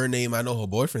forgot her name. I know her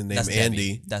boyfriend's name,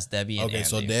 Andy. Debbie. That's Debbie and Andy.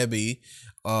 So Debbie.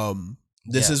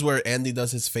 This is where Andy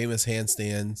does his famous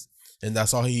handstands, and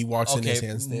that's all he walks in his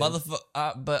handstand.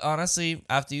 But honestly,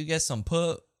 after you get some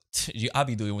put, I'll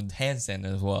be doing handstand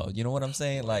as well. You know what I'm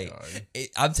saying?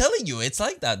 I'm telling you, it's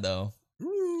like that though.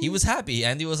 He was happy.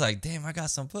 Andy was like, "Damn, I got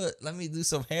some put. Let me do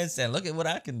some handstand. Look at what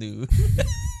I can do."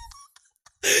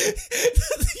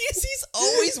 He's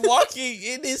always walking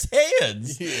in his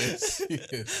hands.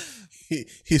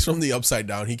 He's from the upside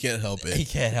down. He can't help it. He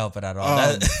can't help it at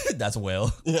all. That's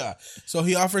Will. Yeah. So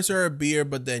he offers her a beer,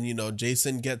 but then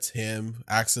Jason gets him,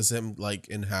 axes him like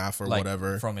in half or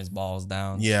whatever from his balls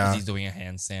down. Yeah, he's doing a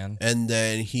handstand, and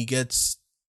then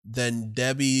Then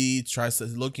Debbie tries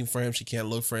looking for him. She can't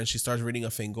look for him. She starts reading a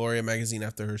Fangoria magazine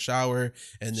after her shower.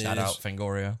 And then shout out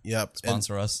Fangoria. Yep.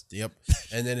 Sponsor us. Yep.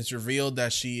 And then it's revealed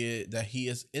that he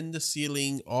is in the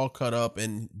ceiling, all cut up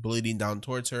and bleeding down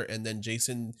towards her. And then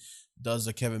Jason does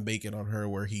the Kevin Bacon on her,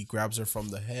 where he grabs her from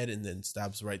the head and then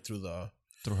stabs right through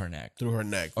her neck,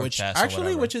 or which chest,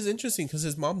 actually, which is interesting because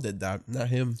his mom did that, not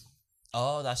him.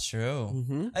 Oh, that's true.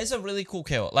 Mm-hmm. It's a really cool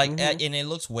kill. And it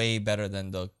looks way better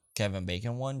than the Kevin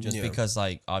Bacon one, just because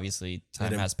obviously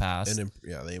time has passed. And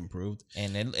they improved,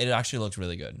 and it actually looks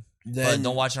really good. But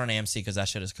don't watch it on AMC because that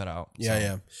shit is cut out.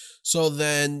 Yeah. So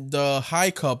then the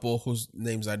high couple, whose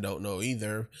names I don't know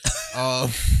either,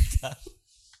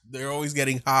 they're always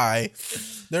getting high.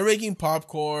 They're making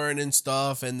popcorn and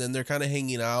stuff, and then they're kind of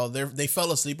hanging out. They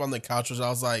fell asleep on the couch, which I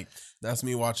was like, that's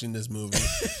me watching this movie.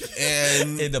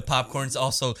 And the popcorn's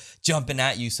also jumping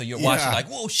at you, so you're watching like,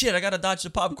 whoa, shit, I gotta dodge the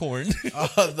popcorn.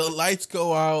 The lights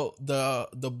go out.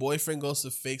 The boyfriend goes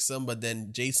to fix them, but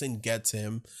then Jason gets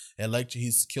him.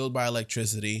 He's killed by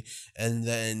electricity, and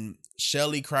then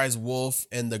Shelly cries wolf,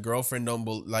 and the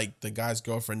guy's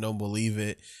girlfriend don't believe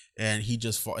it, and he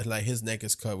just his neck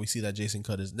is cut. We see that Jason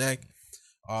cut his neck.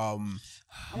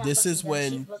 This is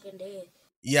when.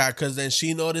 Yeah, because then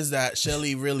she noticed that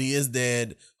Shelly really is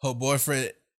dead. Her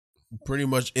boyfriend pretty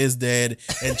much is dead.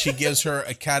 And she gives her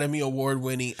Academy Award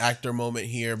winning actor moment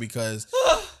here because,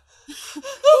 oh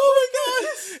my God.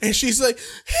 And she's like,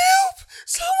 help!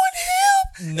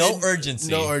 Someone help! No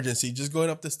urgency. Just going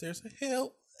up the stairs.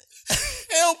 Help!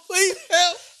 Help! Please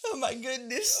help! Oh my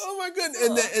goodness.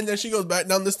 And then she goes back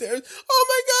down the stairs. Oh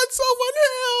my God, someone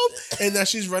help. And then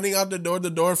she's running out the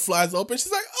door flies open.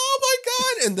 She's like, oh my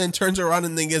God. And then turns around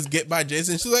and then gets get by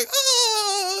Jason. She's like,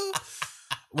 oh.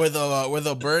 With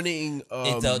a burning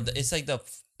it's like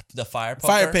the fire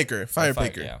picker.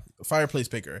 Fireplace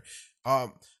picker.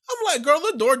 I'm like, girl,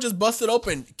 the door just busted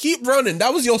open. Keep running.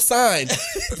 That was your sign.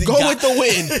 Go with the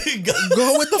wind.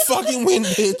 Go with the fucking wind,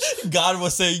 bitch. God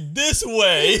was saying this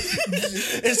way.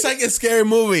 It's like a scary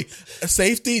movie.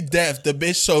 Safety, death. The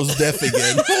bitch shows death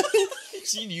again.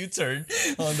 She U-turned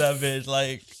on that bitch.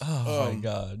 Like, oh my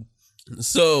God.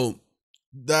 So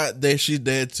she's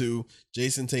dead too.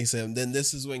 Jason takes him. Then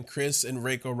this is when Chris and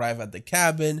Rick arrive at the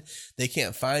cabin. They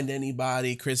can't find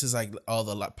anybody. Chris is like, oh,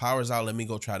 the power's out. Let me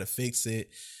go try to fix it.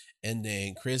 And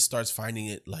then Chris starts finding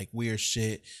it like weird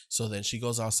shit. So then she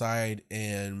goes outside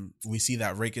and we see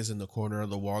that Rick is in the corner of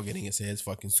the wall getting his head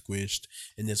fucking squished.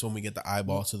 And this when we get the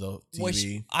eyeball to the TV. Which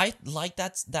I like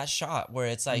that shot where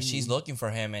it's like she's looking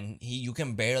for him and you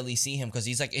can barely see him because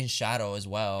he's like in shadow as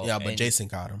well. Yeah, but Jason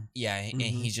caught him. Yeah, and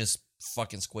he just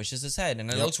fucking squishes his head and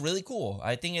it looks really cool.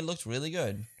 I think it looks really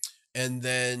good. And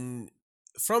then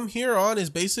from here on is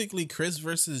basically Chris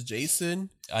versus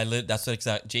Jason. That's what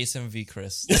exact Jason v.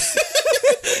 Chris.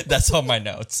 That's on my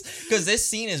notes because this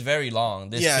scene is very long.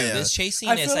 This chase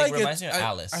scene is like reminds me of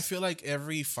Alice. I feel like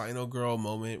every final girl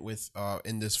moment with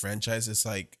in this franchise is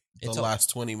like the last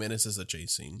 20 minutes is a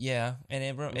chase scene. Yeah, and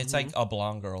it's like a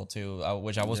blonde girl too,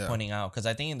 which I was pointing out because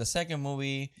I think in the second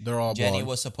movie, they're all Jenny blonde.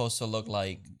 was supposed to look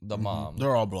like the mom.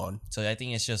 They're all blonde. So I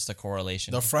think it's just a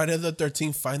correlation. The Friday the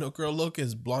 13th final girl look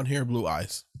is blonde hair, blue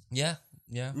eyes. Yeah,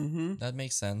 that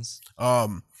makes sense.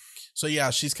 So yeah,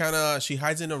 she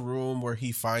hides in a room where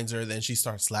he finds her. Then she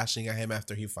starts slashing at him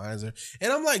after he finds her,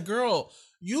 and I'm like, girl.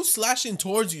 You slashing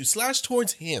towards you, slash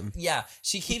towards him. Yeah,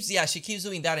 she keeps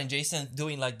doing that, and Jason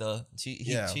doing like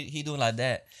he doing like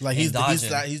that, like he's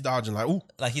dodging, like ooh,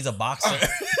 like he's a boxer.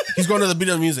 He's going to the beat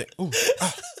of the music, ooh,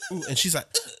 ooh, and she's like,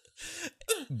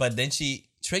 but then she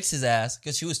tricks his ass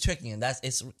because she was tricking him.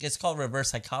 It's called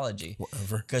reverse psychology.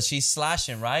 Whatever. Because she's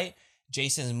slashing right,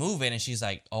 Jason's moving, and she's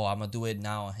like, oh, I'm gonna do it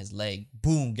now on his leg.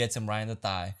 Boom, gets him right in the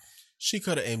thigh. She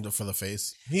could have aimed it for the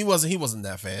face. He wasn't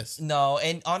that fast. No,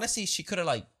 and honestly, she could have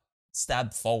like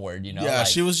stabbed forward, you know? Yeah, like,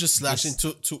 she was just slashing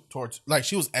towards, like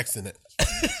she was Xing it.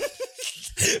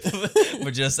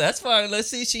 But just that's fine. Let's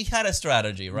see. She had a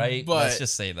strategy, right? But let's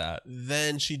just say that.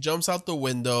 Then she jumps out the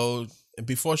window. And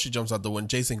before she jumps out the window,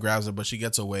 Jason grabs her, but she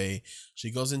gets away.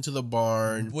 She goes into the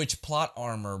barn. Which plot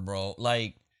armor, bro?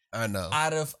 Like, I know.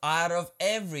 Out of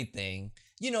everything,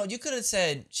 you know, you could have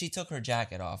said she took her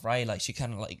jacket off, right? Like she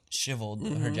kind of like shiveled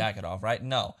her jacket off, right?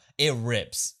 No, it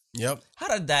rips. Yep. How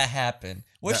did that happen?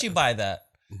 Where'd she buy that?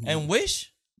 And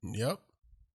Wish? Yep.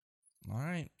 All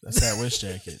right. That's that Wish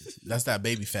jacket. That's that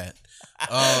baby fat.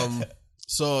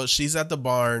 So she's at the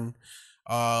barn.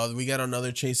 We got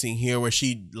another chasing here where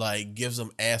she like gives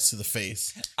him ass to the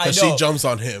face. She jumps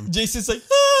on him. Jason's like,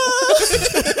 ah!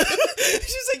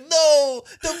 She's like, no,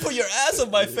 don't put your ass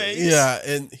on my face. Yeah,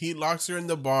 and he locks her in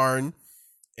the barn,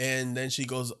 and then she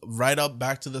goes right up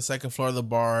back to the second floor of the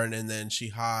barn, and then she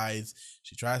hides.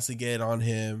 She tries to get on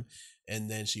him, and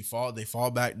then they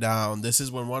fall back down. This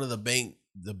is when one of the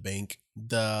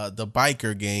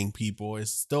biker gang people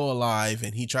is still alive,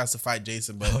 and he tries to fight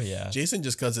Jason, but Jason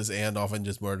just cuts his hand off and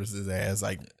just murders his ass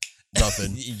like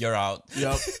nothing. You're out.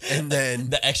 Yep. And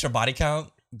then the extra body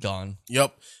count gone.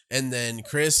 Yep. And then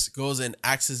Chris goes and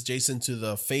axes Jason to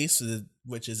the face,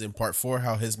 which is in part 4,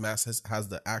 how his mask has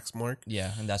the axe mark.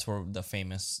 Yeah, and that's where the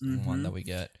famous one that we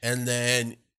get. And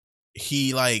then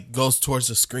he like goes towards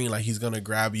the screen like he's gonna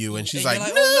grab you, and she's like,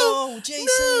 "No, oh, no, Jason!"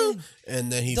 No.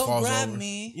 And then he don't falls grab over.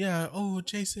 Me. Yeah. Oh,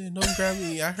 Jason, don't grab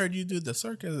me. I heard you do the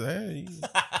circus. Hey.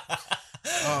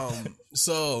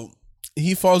 So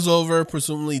he falls over,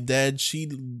 presumably dead. She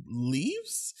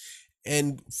leaves.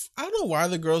 And I don't know why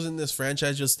the girls in this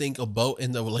franchise just think a boat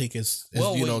in the lake is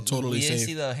totally safe. We didn't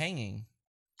see the hanging.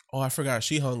 Oh, I forgot.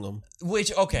 She hung him.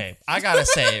 Which, okay, I gotta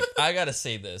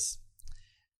say this.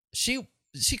 She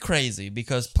crazy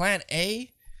because plan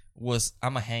A was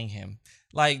I'ma hang him.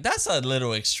 Like, that's a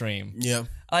little extreme. Yeah.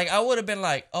 Like, I would have been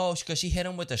like, oh, because she hit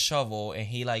him with a shovel and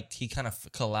he kind of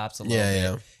collapsed a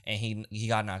little bit and he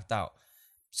got knocked out.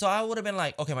 So I would have been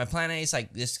like, okay, my plan A is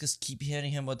like, let's just keep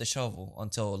hitting him with the shovel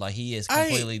until like he is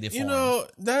completely deformed. You know,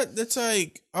 that's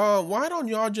like, why don't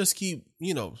y'all just keep,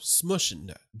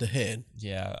 smushing the head?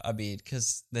 Yeah, I mean,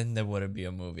 because then there wouldn't be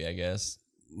a movie, I guess.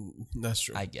 That's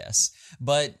true. I guess.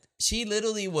 But she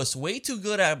literally was way too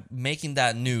good at making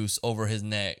that noose over his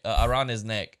neck, around his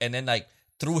neck, and then like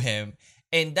threw him.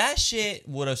 And that shit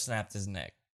would have snapped his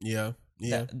neck. Yeah.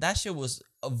 Yeah. That shit was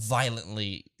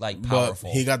violently like powerful.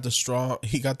 But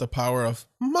he got the power of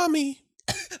mommy.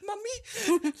 Mommy.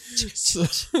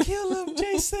 Kill him,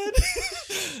 Jason.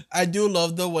 I do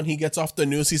love though when he gets off the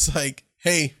news, he's like,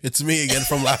 hey, it's me again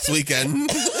from last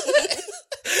weekend.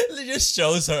 It just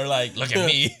shows her like, look at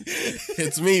me.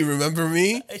 It's me, remember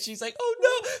me? And she's like, oh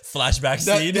no. Flashback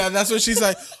scene. Yeah, that's what she's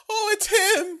like, oh, it's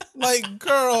him. Like,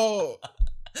 girl.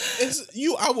 It's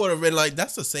you. I would have been like,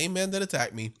 that's the same man that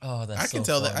attacked me. Oh, that's I can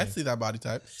tell that. I see that body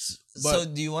type. So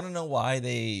do you want to know why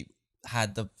they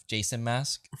had the Jason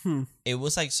mask? It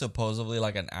was like supposedly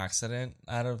like an accident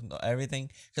out of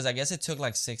everything, because I guess it took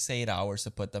like 6 to 8 hours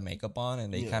to put the makeup on,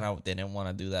 and they kind of didn't want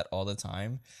to do that all the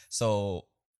time. So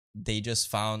they just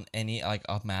found like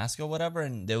a mask or whatever,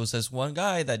 and there was this one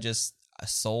guy that just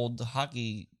sold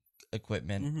hockey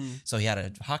equipment. So he had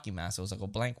a hockey mask. It was like a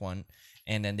blank one.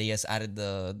 And then they just added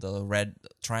the red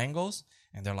triangles,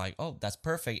 and they're like, "Oh, that's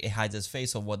perfect. It hides his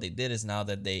face." So what they did is now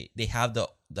that they have the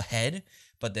head,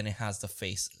 but then it has the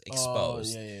face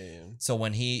exposed. Oh, yeah. So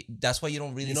when that's why you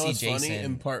don't really see Jason. Funny?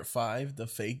 In part 5, the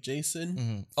fake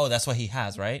Jason. Oh, that's what he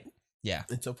has, right? Yeah,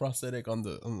 it's a prosthetic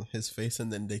on his face,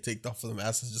 and then they take off the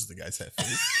mask. It's just the guy's head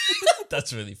face.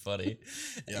 That's really funny.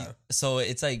 Yeah. So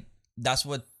it's like that's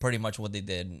pretty much what they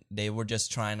did. They were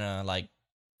just trying to like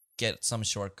get some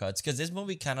shortcuts, because this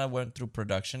movie kind of went through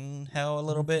production hell a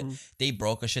little bit. They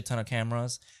broke a shit ton of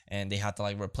cameras and they had to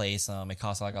like replace them. It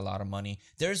cost like a lot of money.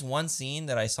 There's one scene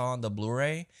that I saw on the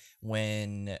Blu-ray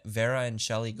when Vera and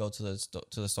Shelly go to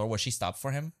the store where she stopped for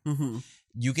him.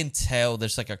 You can tell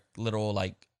there's like a little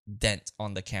like dent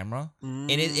on the camera, and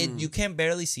it you can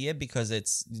barely see it because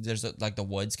there's like the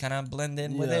woods kind of blend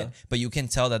in with it, but you can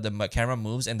tell that the camera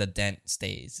moves and the dent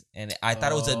stays. And I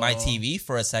thought it was my TV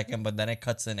for a second, but then it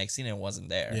cuts to the next scene and it wasn't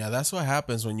there. Yeah, that's what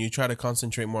happens when you try to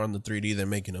concentrate more on the 3D than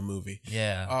making a movie.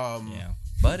 Yeah.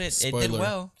 But it did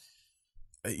well.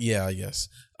 Yeah, I guess.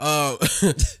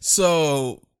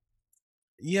 So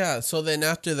then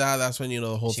after that, that's when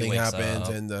the whole thing happens,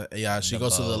 and she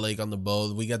goes to the lake on the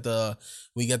boat. We get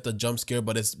the jump scare,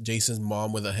 but it's Jason's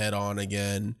mom with a head on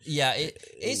again. Yeah,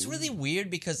 it's really weird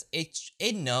because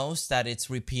it knows that it's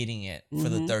repeating it for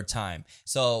the third time.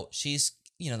 So she's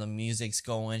the music's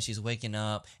going, she's waking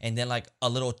up, and then like a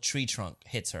little tree trunk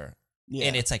hits her,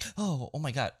 and it's like oh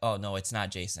my god, oh no, it's not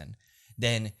Jason.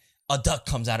 Then a duck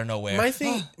comes out of nowhere. My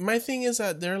thing is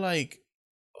that they're like,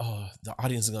 oh, the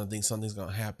audience is gonna think something's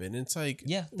gonna happen. It's like,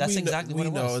 yeah, that's exactly what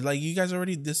it was. Like, you guys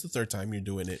already, this is the third time you're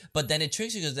doing it. But then it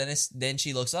tricks you because then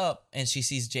she looks up and she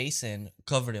sees Jason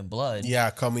covered in blood.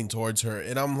 Yeah, coming towards her,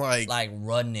 and I'm like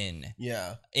running.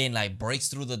 Yeah, and like breaks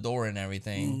through the door and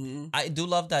everything. Mm-hmm. I do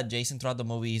love that Jason throughout the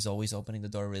movie he's always opening the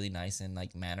door really nice and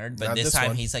like mannered. But this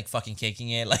time he's like fucking kicking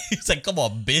it. Like he's like, come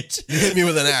on, bitch, you hit me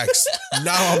with an axe.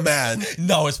 Now I'm mad.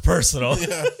 No, it's personal.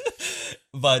 Yeah.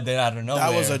 But then I don't know.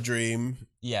 That was a dream.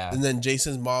 Yeah. And then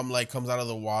Jason's mom like comes out of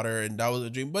the water, and that was a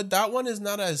dream. But that one is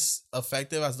not as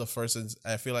effective as the first.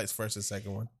 I feel like it's first and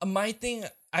second one. My thing,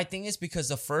 I think, is because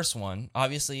the first one,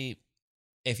 obviously,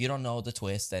 if you don't know the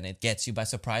twist, then it gets you by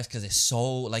surprise because it's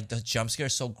so like the jump scare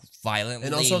is so violently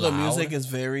and also loud. The music is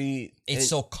very. It's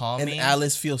so calming, and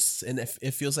Alice feels, and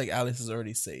it feels like Alice is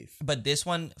already safe. But this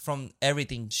one, from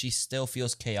everything, she still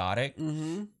feels chaotic.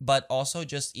 Mm-hmm. But also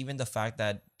just even the fact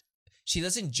that she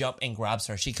doesn't jump and grabs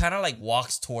her. She kind of like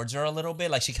walks towards her a little bit.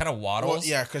 Like she kind of waddles. Well,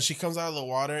 yeah, because she comes out of the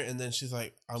water and then she's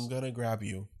like, I'm going to grab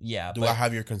you. Yeah. Do I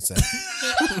have your consent?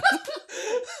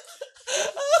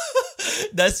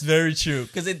 That's very true.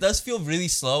 Because it does feel really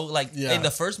slow. Like in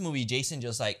the first movie, Jason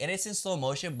just like, and it's in slow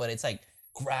motion, but it's like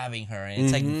grabbing her and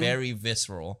it's like very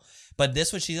visceral. But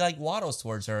this one, she like waddles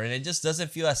towards her and it just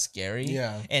doesn't feel as scary.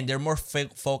 Yeah. And they're more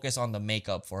focused on the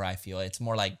makeup for I feel. It's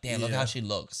more like, damn, look how she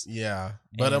looks. Yeah.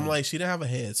 But I'm like, she didn't have a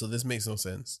head, so this makes no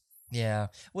sense. Yeah.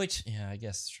 Which, yeah, I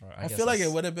guess, sure. I feel like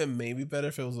it would have been maybe better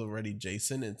if it was already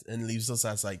Jason and leaves us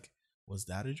as like, was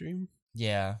that a dream?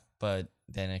 Yeah. But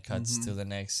then it cuts to the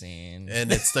next scene.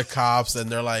 And it's the cops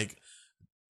and they're like,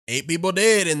 8 people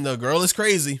dead and the girl is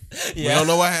crazy. Yeah. We don't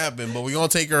know what happened, but we're going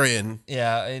to take her in.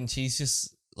 Yeah. And she's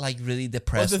just like really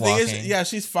depressed. But the thing is, yeah,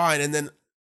 she's fine. And then,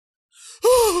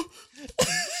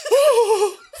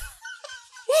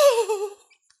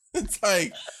 it's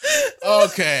like,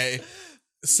 okay,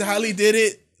 Sally did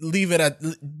it. Leave it at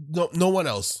no one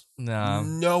else.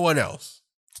 No one else.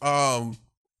 And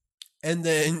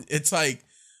then it's like,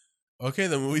 okay,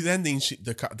 the movie's ending.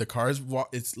 The car's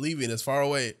it's leaving. It's far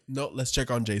away. No, let's check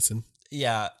on Jason.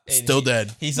 Yeah, still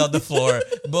dead. He's on the floor,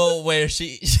 but where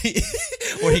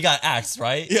where he got axed,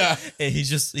 right? Yeah, and he's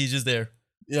just there.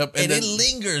 Yep, and then, it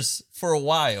lingers for a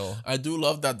while. I do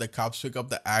love that the cops pick up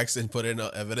the axe and put it in an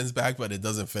evidence bag, but it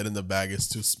doesn't fit in the bag.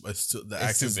 The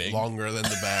axe is big. Longer than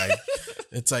the bag.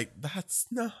 It's like, that's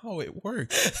not how it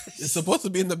works. It's supposed to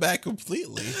be in the bag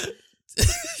completely.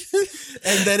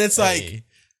 And then it's like,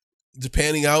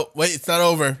 panning out. Wait, it's not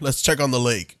over. Let's check on the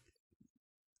lake.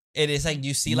 It is like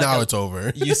you see like now it's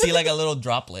over. You see like a little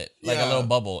droplet, like a little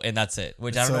bubble, and that's it.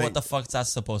 Which I don't know what the fuck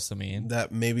that's supposed to mean. That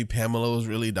maybe Pamela was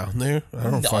really down there. I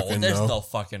don't fucking know. There's no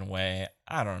fucking way.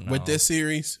 I don't know. With this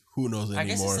series, who knows anymore? I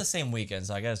guess it's the same weekend,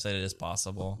 so I guess it is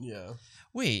possible. Yeah.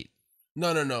 Wait.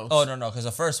 No. Oh no, because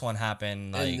the first one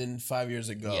happened like, and then 5 years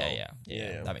ago.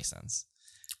 Yeah. That makes sense.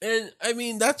 And I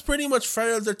mean, that's pretty much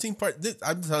Friday the 13th part.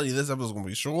 I'm telling you, this episode's gonna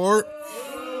be short.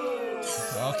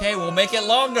 Okay, we'll make it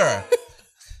longer.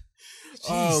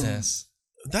 Jesus.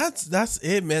 That's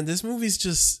it, man. This movie's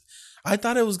just, I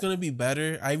thought it was gonna be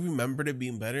better. I remembered it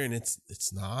being better, and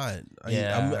it's not.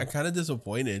 I'm kind of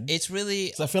disappointed. It's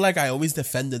really, so I feel like I always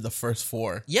defended the first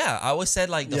 4. Yeah, I always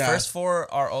said like the first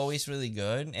 4 are always really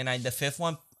good, and the 5th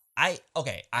one,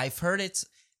 I've heard it's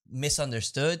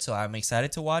misunderstood, so I'm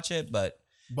excited to watch it, but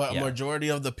a majority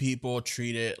of the people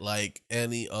treat it like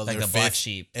any other, like the black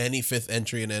sheep, any 5th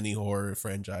entry in any horror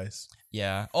franchise.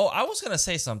 Yeah. Oh, I was gonna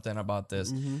say something about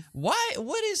this. Mm-hmm. Why?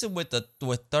 What is it with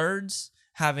thirds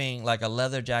having like a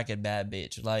leather jacket bad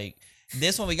bitch? Like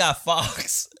this one, we got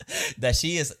Fox that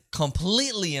she is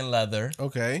completely in leather.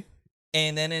 Okay.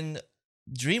 And then in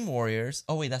Dream Warriors,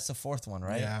 oh wait, that's the 4th one,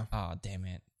 right? Yeah. Oh damn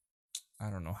it, I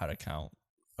don't know how to count.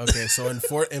 Okay, so in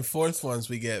fourth ones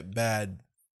we get bad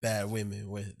women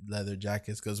with leather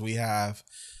jackets because we have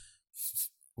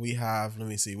let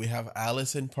me see, we have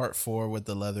Alice in part 4 with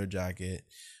the leather jacket.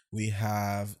 We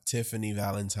have Tiffany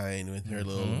Valentine with her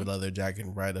little leather jacket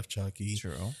and Bride of Chucky.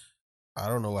 True. I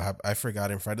don't know what happened. I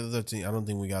forgot in Friday the 13th. I don't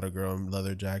think we got a girl in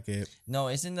leather jacket. No,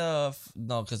 because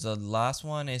the last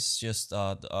one is just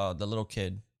the little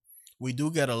kid. We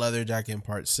do get a leather jacket in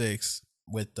part 6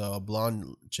 with the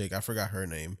blonde chick. I forgot her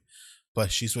name,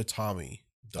 but she's with Tommy.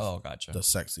 Gotcha. The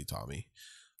sexy Tommy.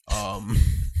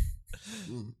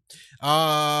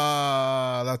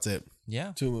 That's it.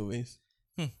 Yeah. 2 movies.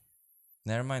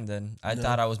 Never mind then. I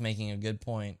thought I was making a good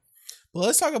point. Well,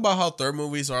 let's talk about how third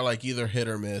movies are like either hit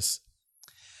or miss.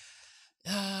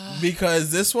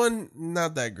 Because this one,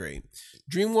 not that great.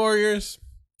 Dream Warriors,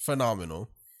 phenomenal.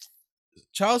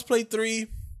 Child's Play 3,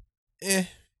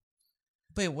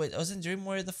 Wait, wasn't Dream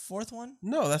Warrior the fourth one?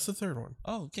 No, that's the third one.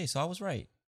 Oh, okay, so I was right.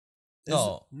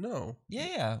 No.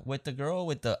 Yeah, with the girl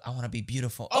with the I want to be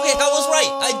beautiful. Okay, I was right.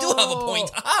 I do have a point.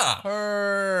 Ah.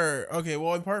 Her. Okay,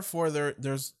 well, in part 4,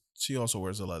 there's she also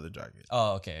wears a leather jacket.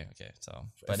 Oh, okay. So,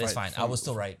 but it's fine. I was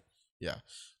still right. Yeah,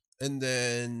 and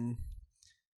then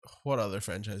what other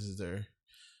franchise is there?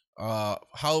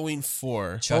 Halloween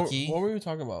 4. Chucky. What were we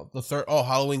talking about? The third. Oh,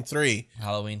 Halloween 3.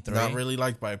 Halloween 3. Not really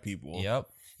liked by people. Yep.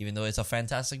 Even though it's a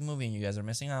fantastic movie and you guys are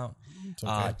missing out. It's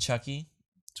okay. Chucky.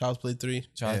 Child's Play 3.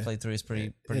 Child's Play 3 is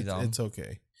pretty dumb. It's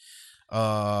okay.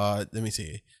 Let me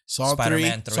see. Saw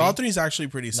Spider-Man 3. 3. Saw 3 is actually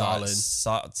pretty solid.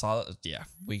 Solid. Yeah.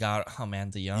 We got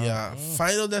Amanda Young. Yeah.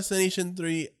 Final Destination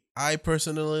 3. I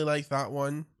personally like that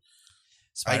one.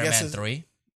 Spider-Man 3.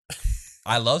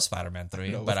 I love Spider-Man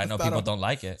 3, but I know people don't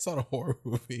like it. It's not a horror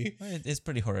movie. It's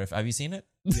pretty horrific. Have you seen it?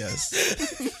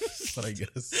 Yes. But I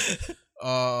guess.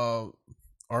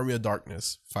 Army of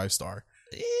Darkness, 5-star.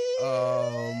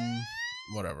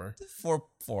 Whatever. 4.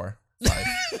 5.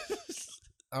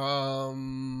 I'm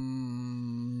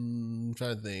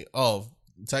trying to think. Oh,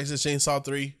 Texas Chainsaw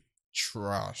 3,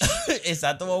 trash. Is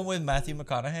that the one with Matthew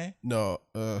McConaughey? No,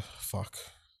 fuck.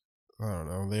 I don't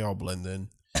know. They all blend in.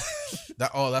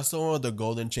 That's the one with the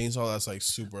golden chainsaw that's like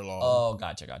super long. Oh,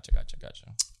 gotcha.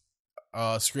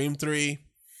 Scream 3.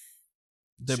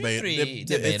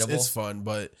 Debatable. It's fun,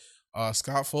 but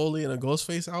Scott Foley in a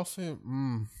Ghostface outfit.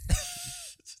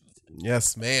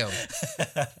 Yes, ma'am.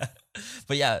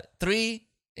 But yeah, 3.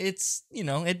 It's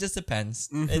it just depends.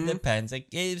 Mm-hmm. It depends. Like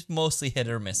it's mostly hit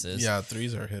or misses. Yeah,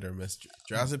 3s are hit or miss.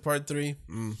 Jurassic Park 3.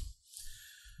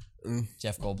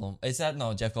 Jeff Goldblum.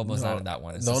 Jeff Goldblum's not in that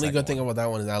one. It's the only good thing about that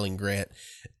one is Alan Grant.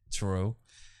 True.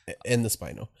 And the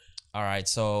Spino. All right,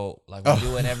 so like we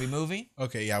do in every movie.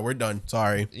 Okay, yeah, we're done.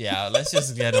 Sorry. Yeah, let's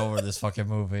just get over this fucking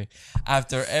movie.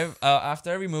 After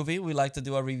every movie, we like to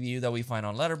do a review that we find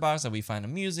on Letterboxd that we find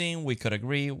amusing. We could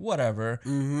agree, whatever.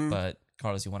 Mm-hmm. But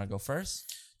Carlos, you want to go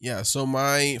first? Yeah. So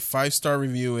my 5-star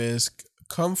review is: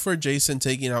 come for Jason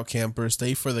taking out campers.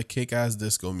 Stay for the kick-ass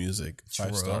disco music.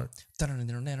 5-star.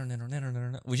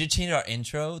 We should change our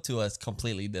intro to a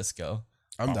completely disco.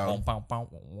 I'm down.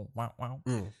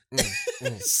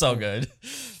 So good.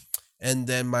 And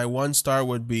then my 1-star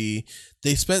would be: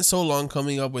 they spent so long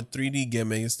coming up with 3D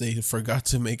gimmicks, they forgot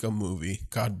to make a movie.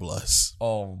 God bless.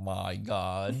 Oh my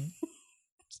god.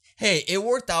 Hey, it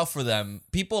worked out for them.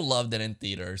 People loved it in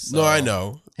theaters. So, no, I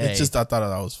know. Hey. It's just I thought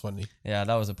that was funny. Yeah,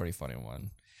 that was a pretty funny one.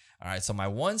 All right, so my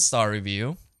 1-star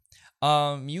review.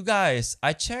 You guys,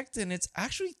 I checked and it's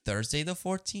actually Thursday the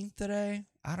 14th today.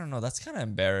 I don't know. That's kind of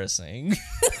embarrassing.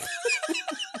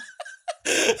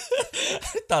 I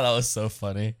thought that was so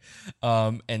funny.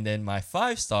 And then my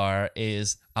 5-star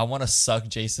is: I want to suck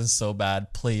Jason so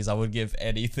bad. Please, I would give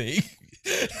anything.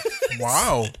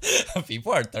 Wow.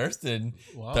 People are thirsting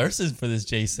for this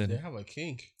Jason. They have a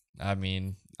kink. I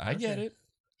mean, I get it.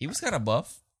 He was kind of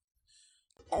buff.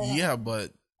 Yeah,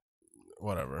 but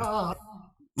whatever.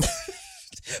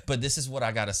 But this is what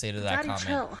I gotta say to that comment.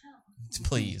 Chill.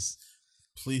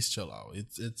 Please chill out.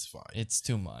 It's fine. It's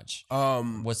too much.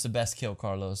 What's the best kill,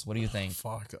 Carlos? What do you think?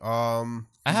 Fuck. I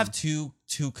have two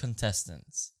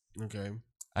contestants. Okay.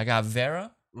 I got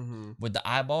Vera Mm-hmm. with the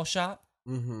eyeball shot,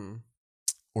 Mm-hmm.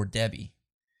 or Debbie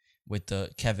with the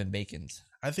Kevin Bacon's.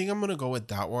 I think I'm gonna go with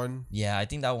that one Yeah, I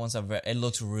think that one's it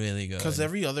looks really good. because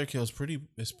every other kill is pretty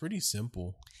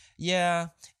simple. Yeah,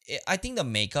 I think the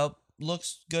makeup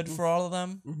looks good for all of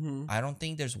them. Mm-hmm. I don't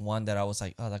think there's one that I was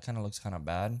like, oh, that kind of looks kind of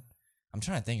bad. I'm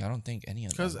trying to think. I don't think any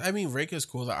of them. Because I mean, Rick is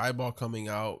cool. The eyeball coming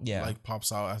out, Yeah. like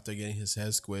pops out after getting his head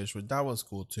squished. But that one's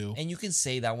cool too. And you can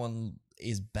say that one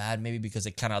is bad maybe because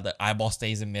it kind of the eyeball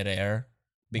stays in midair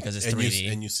because it's and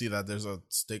 3D. and you see that there's a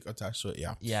stick attached to it.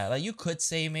 Yeah. Yeah, like you could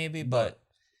say maybe, but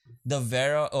the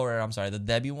Vera, or I'm sorry, the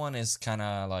Debbie one is kind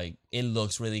of like, it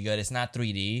looks really good. It's not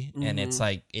 3D, and it's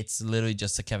like, it's literally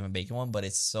just a Kevin Bacon one, but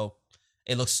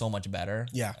it looks so much better.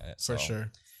 Yeah, So for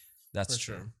sure. That's For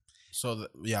true. sure. So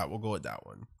yeah, we'll go with that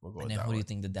one. We'll go And with then that who do you one.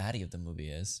 think the daddy of the movie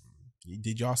is?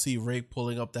 Did y'all see Rick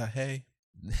pulling up that hay?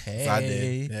 Hey. I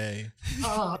did. Hey.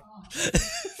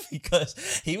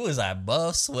 Because he was like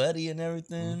buff, sweaty, and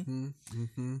everything. Mm-hmm.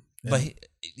 Mm-hmm. But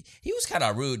he was kind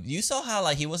of rude. You saw how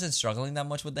like he wasn't struggling that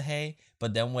much with the hay,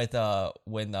 but then with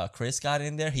when Chris got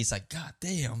in there, he's like, God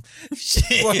damn.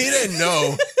 Shit. Well, he didn't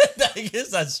know. I guess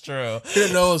that's true. He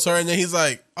didn't know it was her, and then he's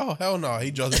like, "Oh hell no!"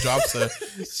 He just drops her.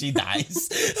 She dies.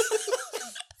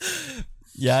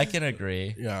 Yeah, I can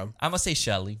agree. Yeah, I'm gonna say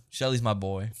Shelly. Shelly's my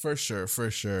boy. for sure,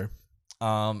 for sure.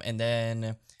 And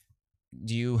then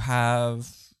do you have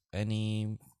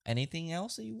any anything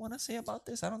else that you want to say about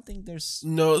this? I don't think there's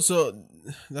no. So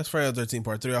that's Friday the 13th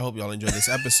Part 3. I hope y'all enjoyed this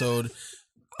episode.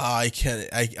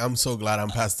 I'm so glad I'm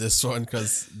past this one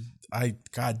because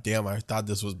God damn, I thought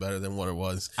this was better than what it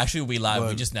was. Actually, we lied.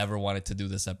 We just never wanted to do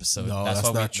this episode. No,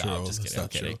 that's not true. No, I'm just kidding. I'm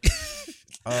kidding.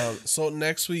 So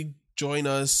next week, join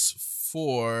us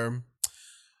for.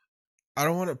 I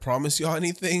don't want to promise y'all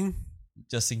anything.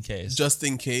 Just in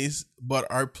case. But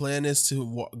our plan is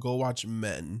to go watch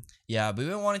Men. Yeah, we've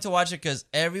been wanting to watch it because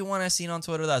everyone I've seen on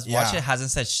Twitter that's watched it hasn't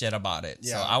said shit about it.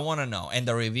 Yeah. So I want to know. And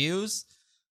the reviews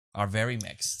are very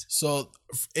mixed. So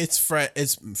it's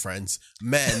friends.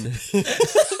 Men.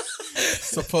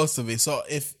 Supposed to be. So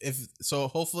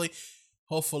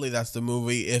hopefully that's the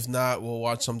movie. If not, we'll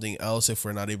watch something else if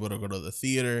we're not able to go to the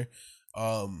theater.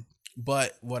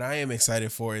 But what I am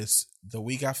excited for is the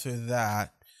week after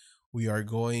that, we are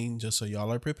going, just so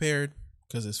y'all are prepared,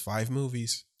 because it's 5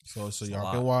 movies. So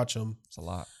y'all can watch them. It's a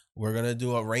lot. We're going to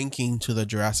do a ranking to the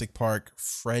Jurassic Park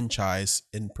franchise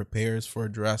and prepares for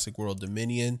Jurassic World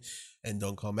Dominion. And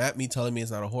don't come at me telling me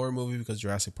it's not a horror movie because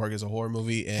Jurassic Park is a horror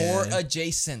movie. And horror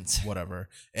adjacent. Whatever.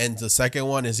 And the second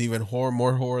one is even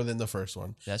more horror than the first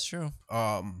one. That's true.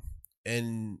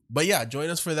 But yeah, join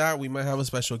us for that. We might have a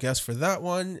special guest for that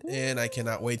one. And I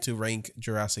cannot wait to rank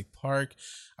Jurassic Park.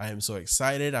 I am so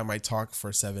excited. I might talk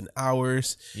for 7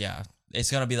 hours. Yeah. It's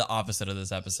going to be the opposite of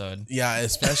this episode. Yeah,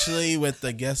 especially with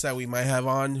the guest that we might have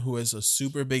on who is a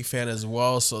super big fan as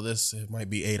well. So this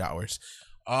might be 8 hours.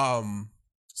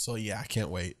 So yeah, I can't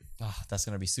wait. Oh, that's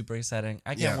going to be super exciting.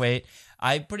 I can't wait.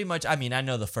 I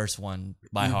know the first one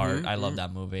by heart. I love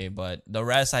that movie, but the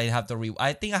rest I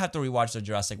think I have to rewatch the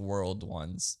Jurassic World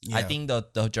ones. Yeah. I think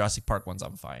the Jurassic Park ones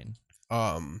I'm fine.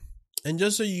 And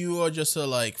just so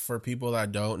like for people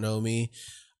that don't know me,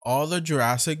 all the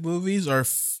Jurassic movies are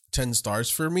 10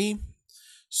 stars for me.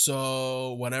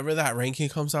 So whenever that ranking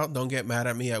comes out, don't get mad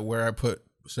at me at where I put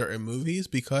certain movies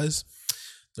because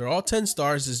they're all 10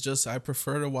 stars. It's just I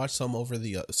prefer to watch some over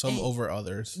over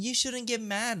others. You shouldn't get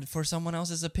mad for someone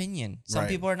else's opinion. Some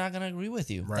people are not going to agree with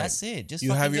you. Right. That's it. Just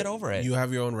get over it. You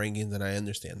have your own rankings, and I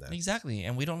understand that. Exactly.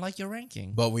 And we don't like your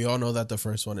ranking. But we all know that the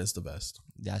first one is the best.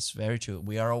 That's very true.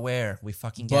 We are aware. We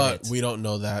fucking get it. But we don't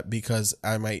know that because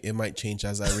it might change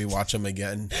as I rewatch them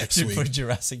again next week. For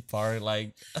Jurassic Park,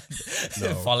 like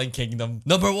Fallen Kingdom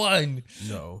 #1.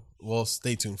 No. Well,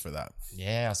 stay tuned for that.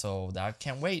 Yeah, so I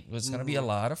can't wait. It's going to be a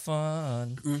lot of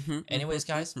fun. Anyways,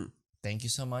 guys, thank you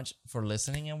so much for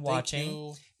listening and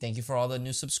watching. Thank you for all the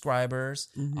new subscribers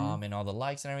and all the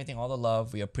likes and everything, all the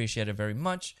love. We appreciate it very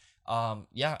much.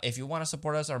 If you want to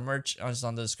support us, our merch is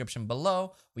on the description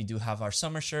below. We do have our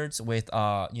summer shirts with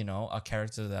a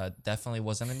character that definitely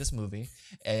wasn't in this movie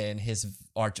and his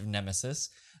arch nemesis.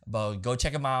 But go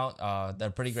check them out. They're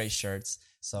pretty great shirts.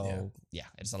 So, yeah,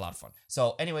 it's a lot of fun.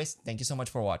 So, anyways, thank you so much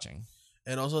for watching.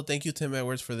 And also, thank you, Tim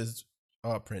Edwards, for this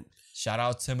print. Shout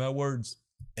out, Tim Edwards.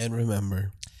 And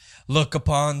remember. Look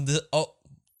upon the... Oh,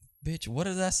 bitch, what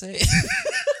did that say?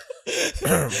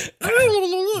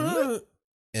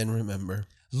 And remember.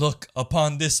 Look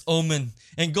upon this omen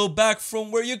and go back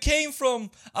from where you came from.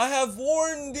 I have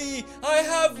warned thee. I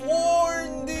have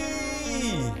warned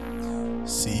thee.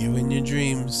 See you in your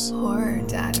dreams. Poor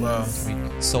daddy.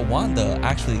 So Wanda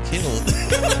actually killed.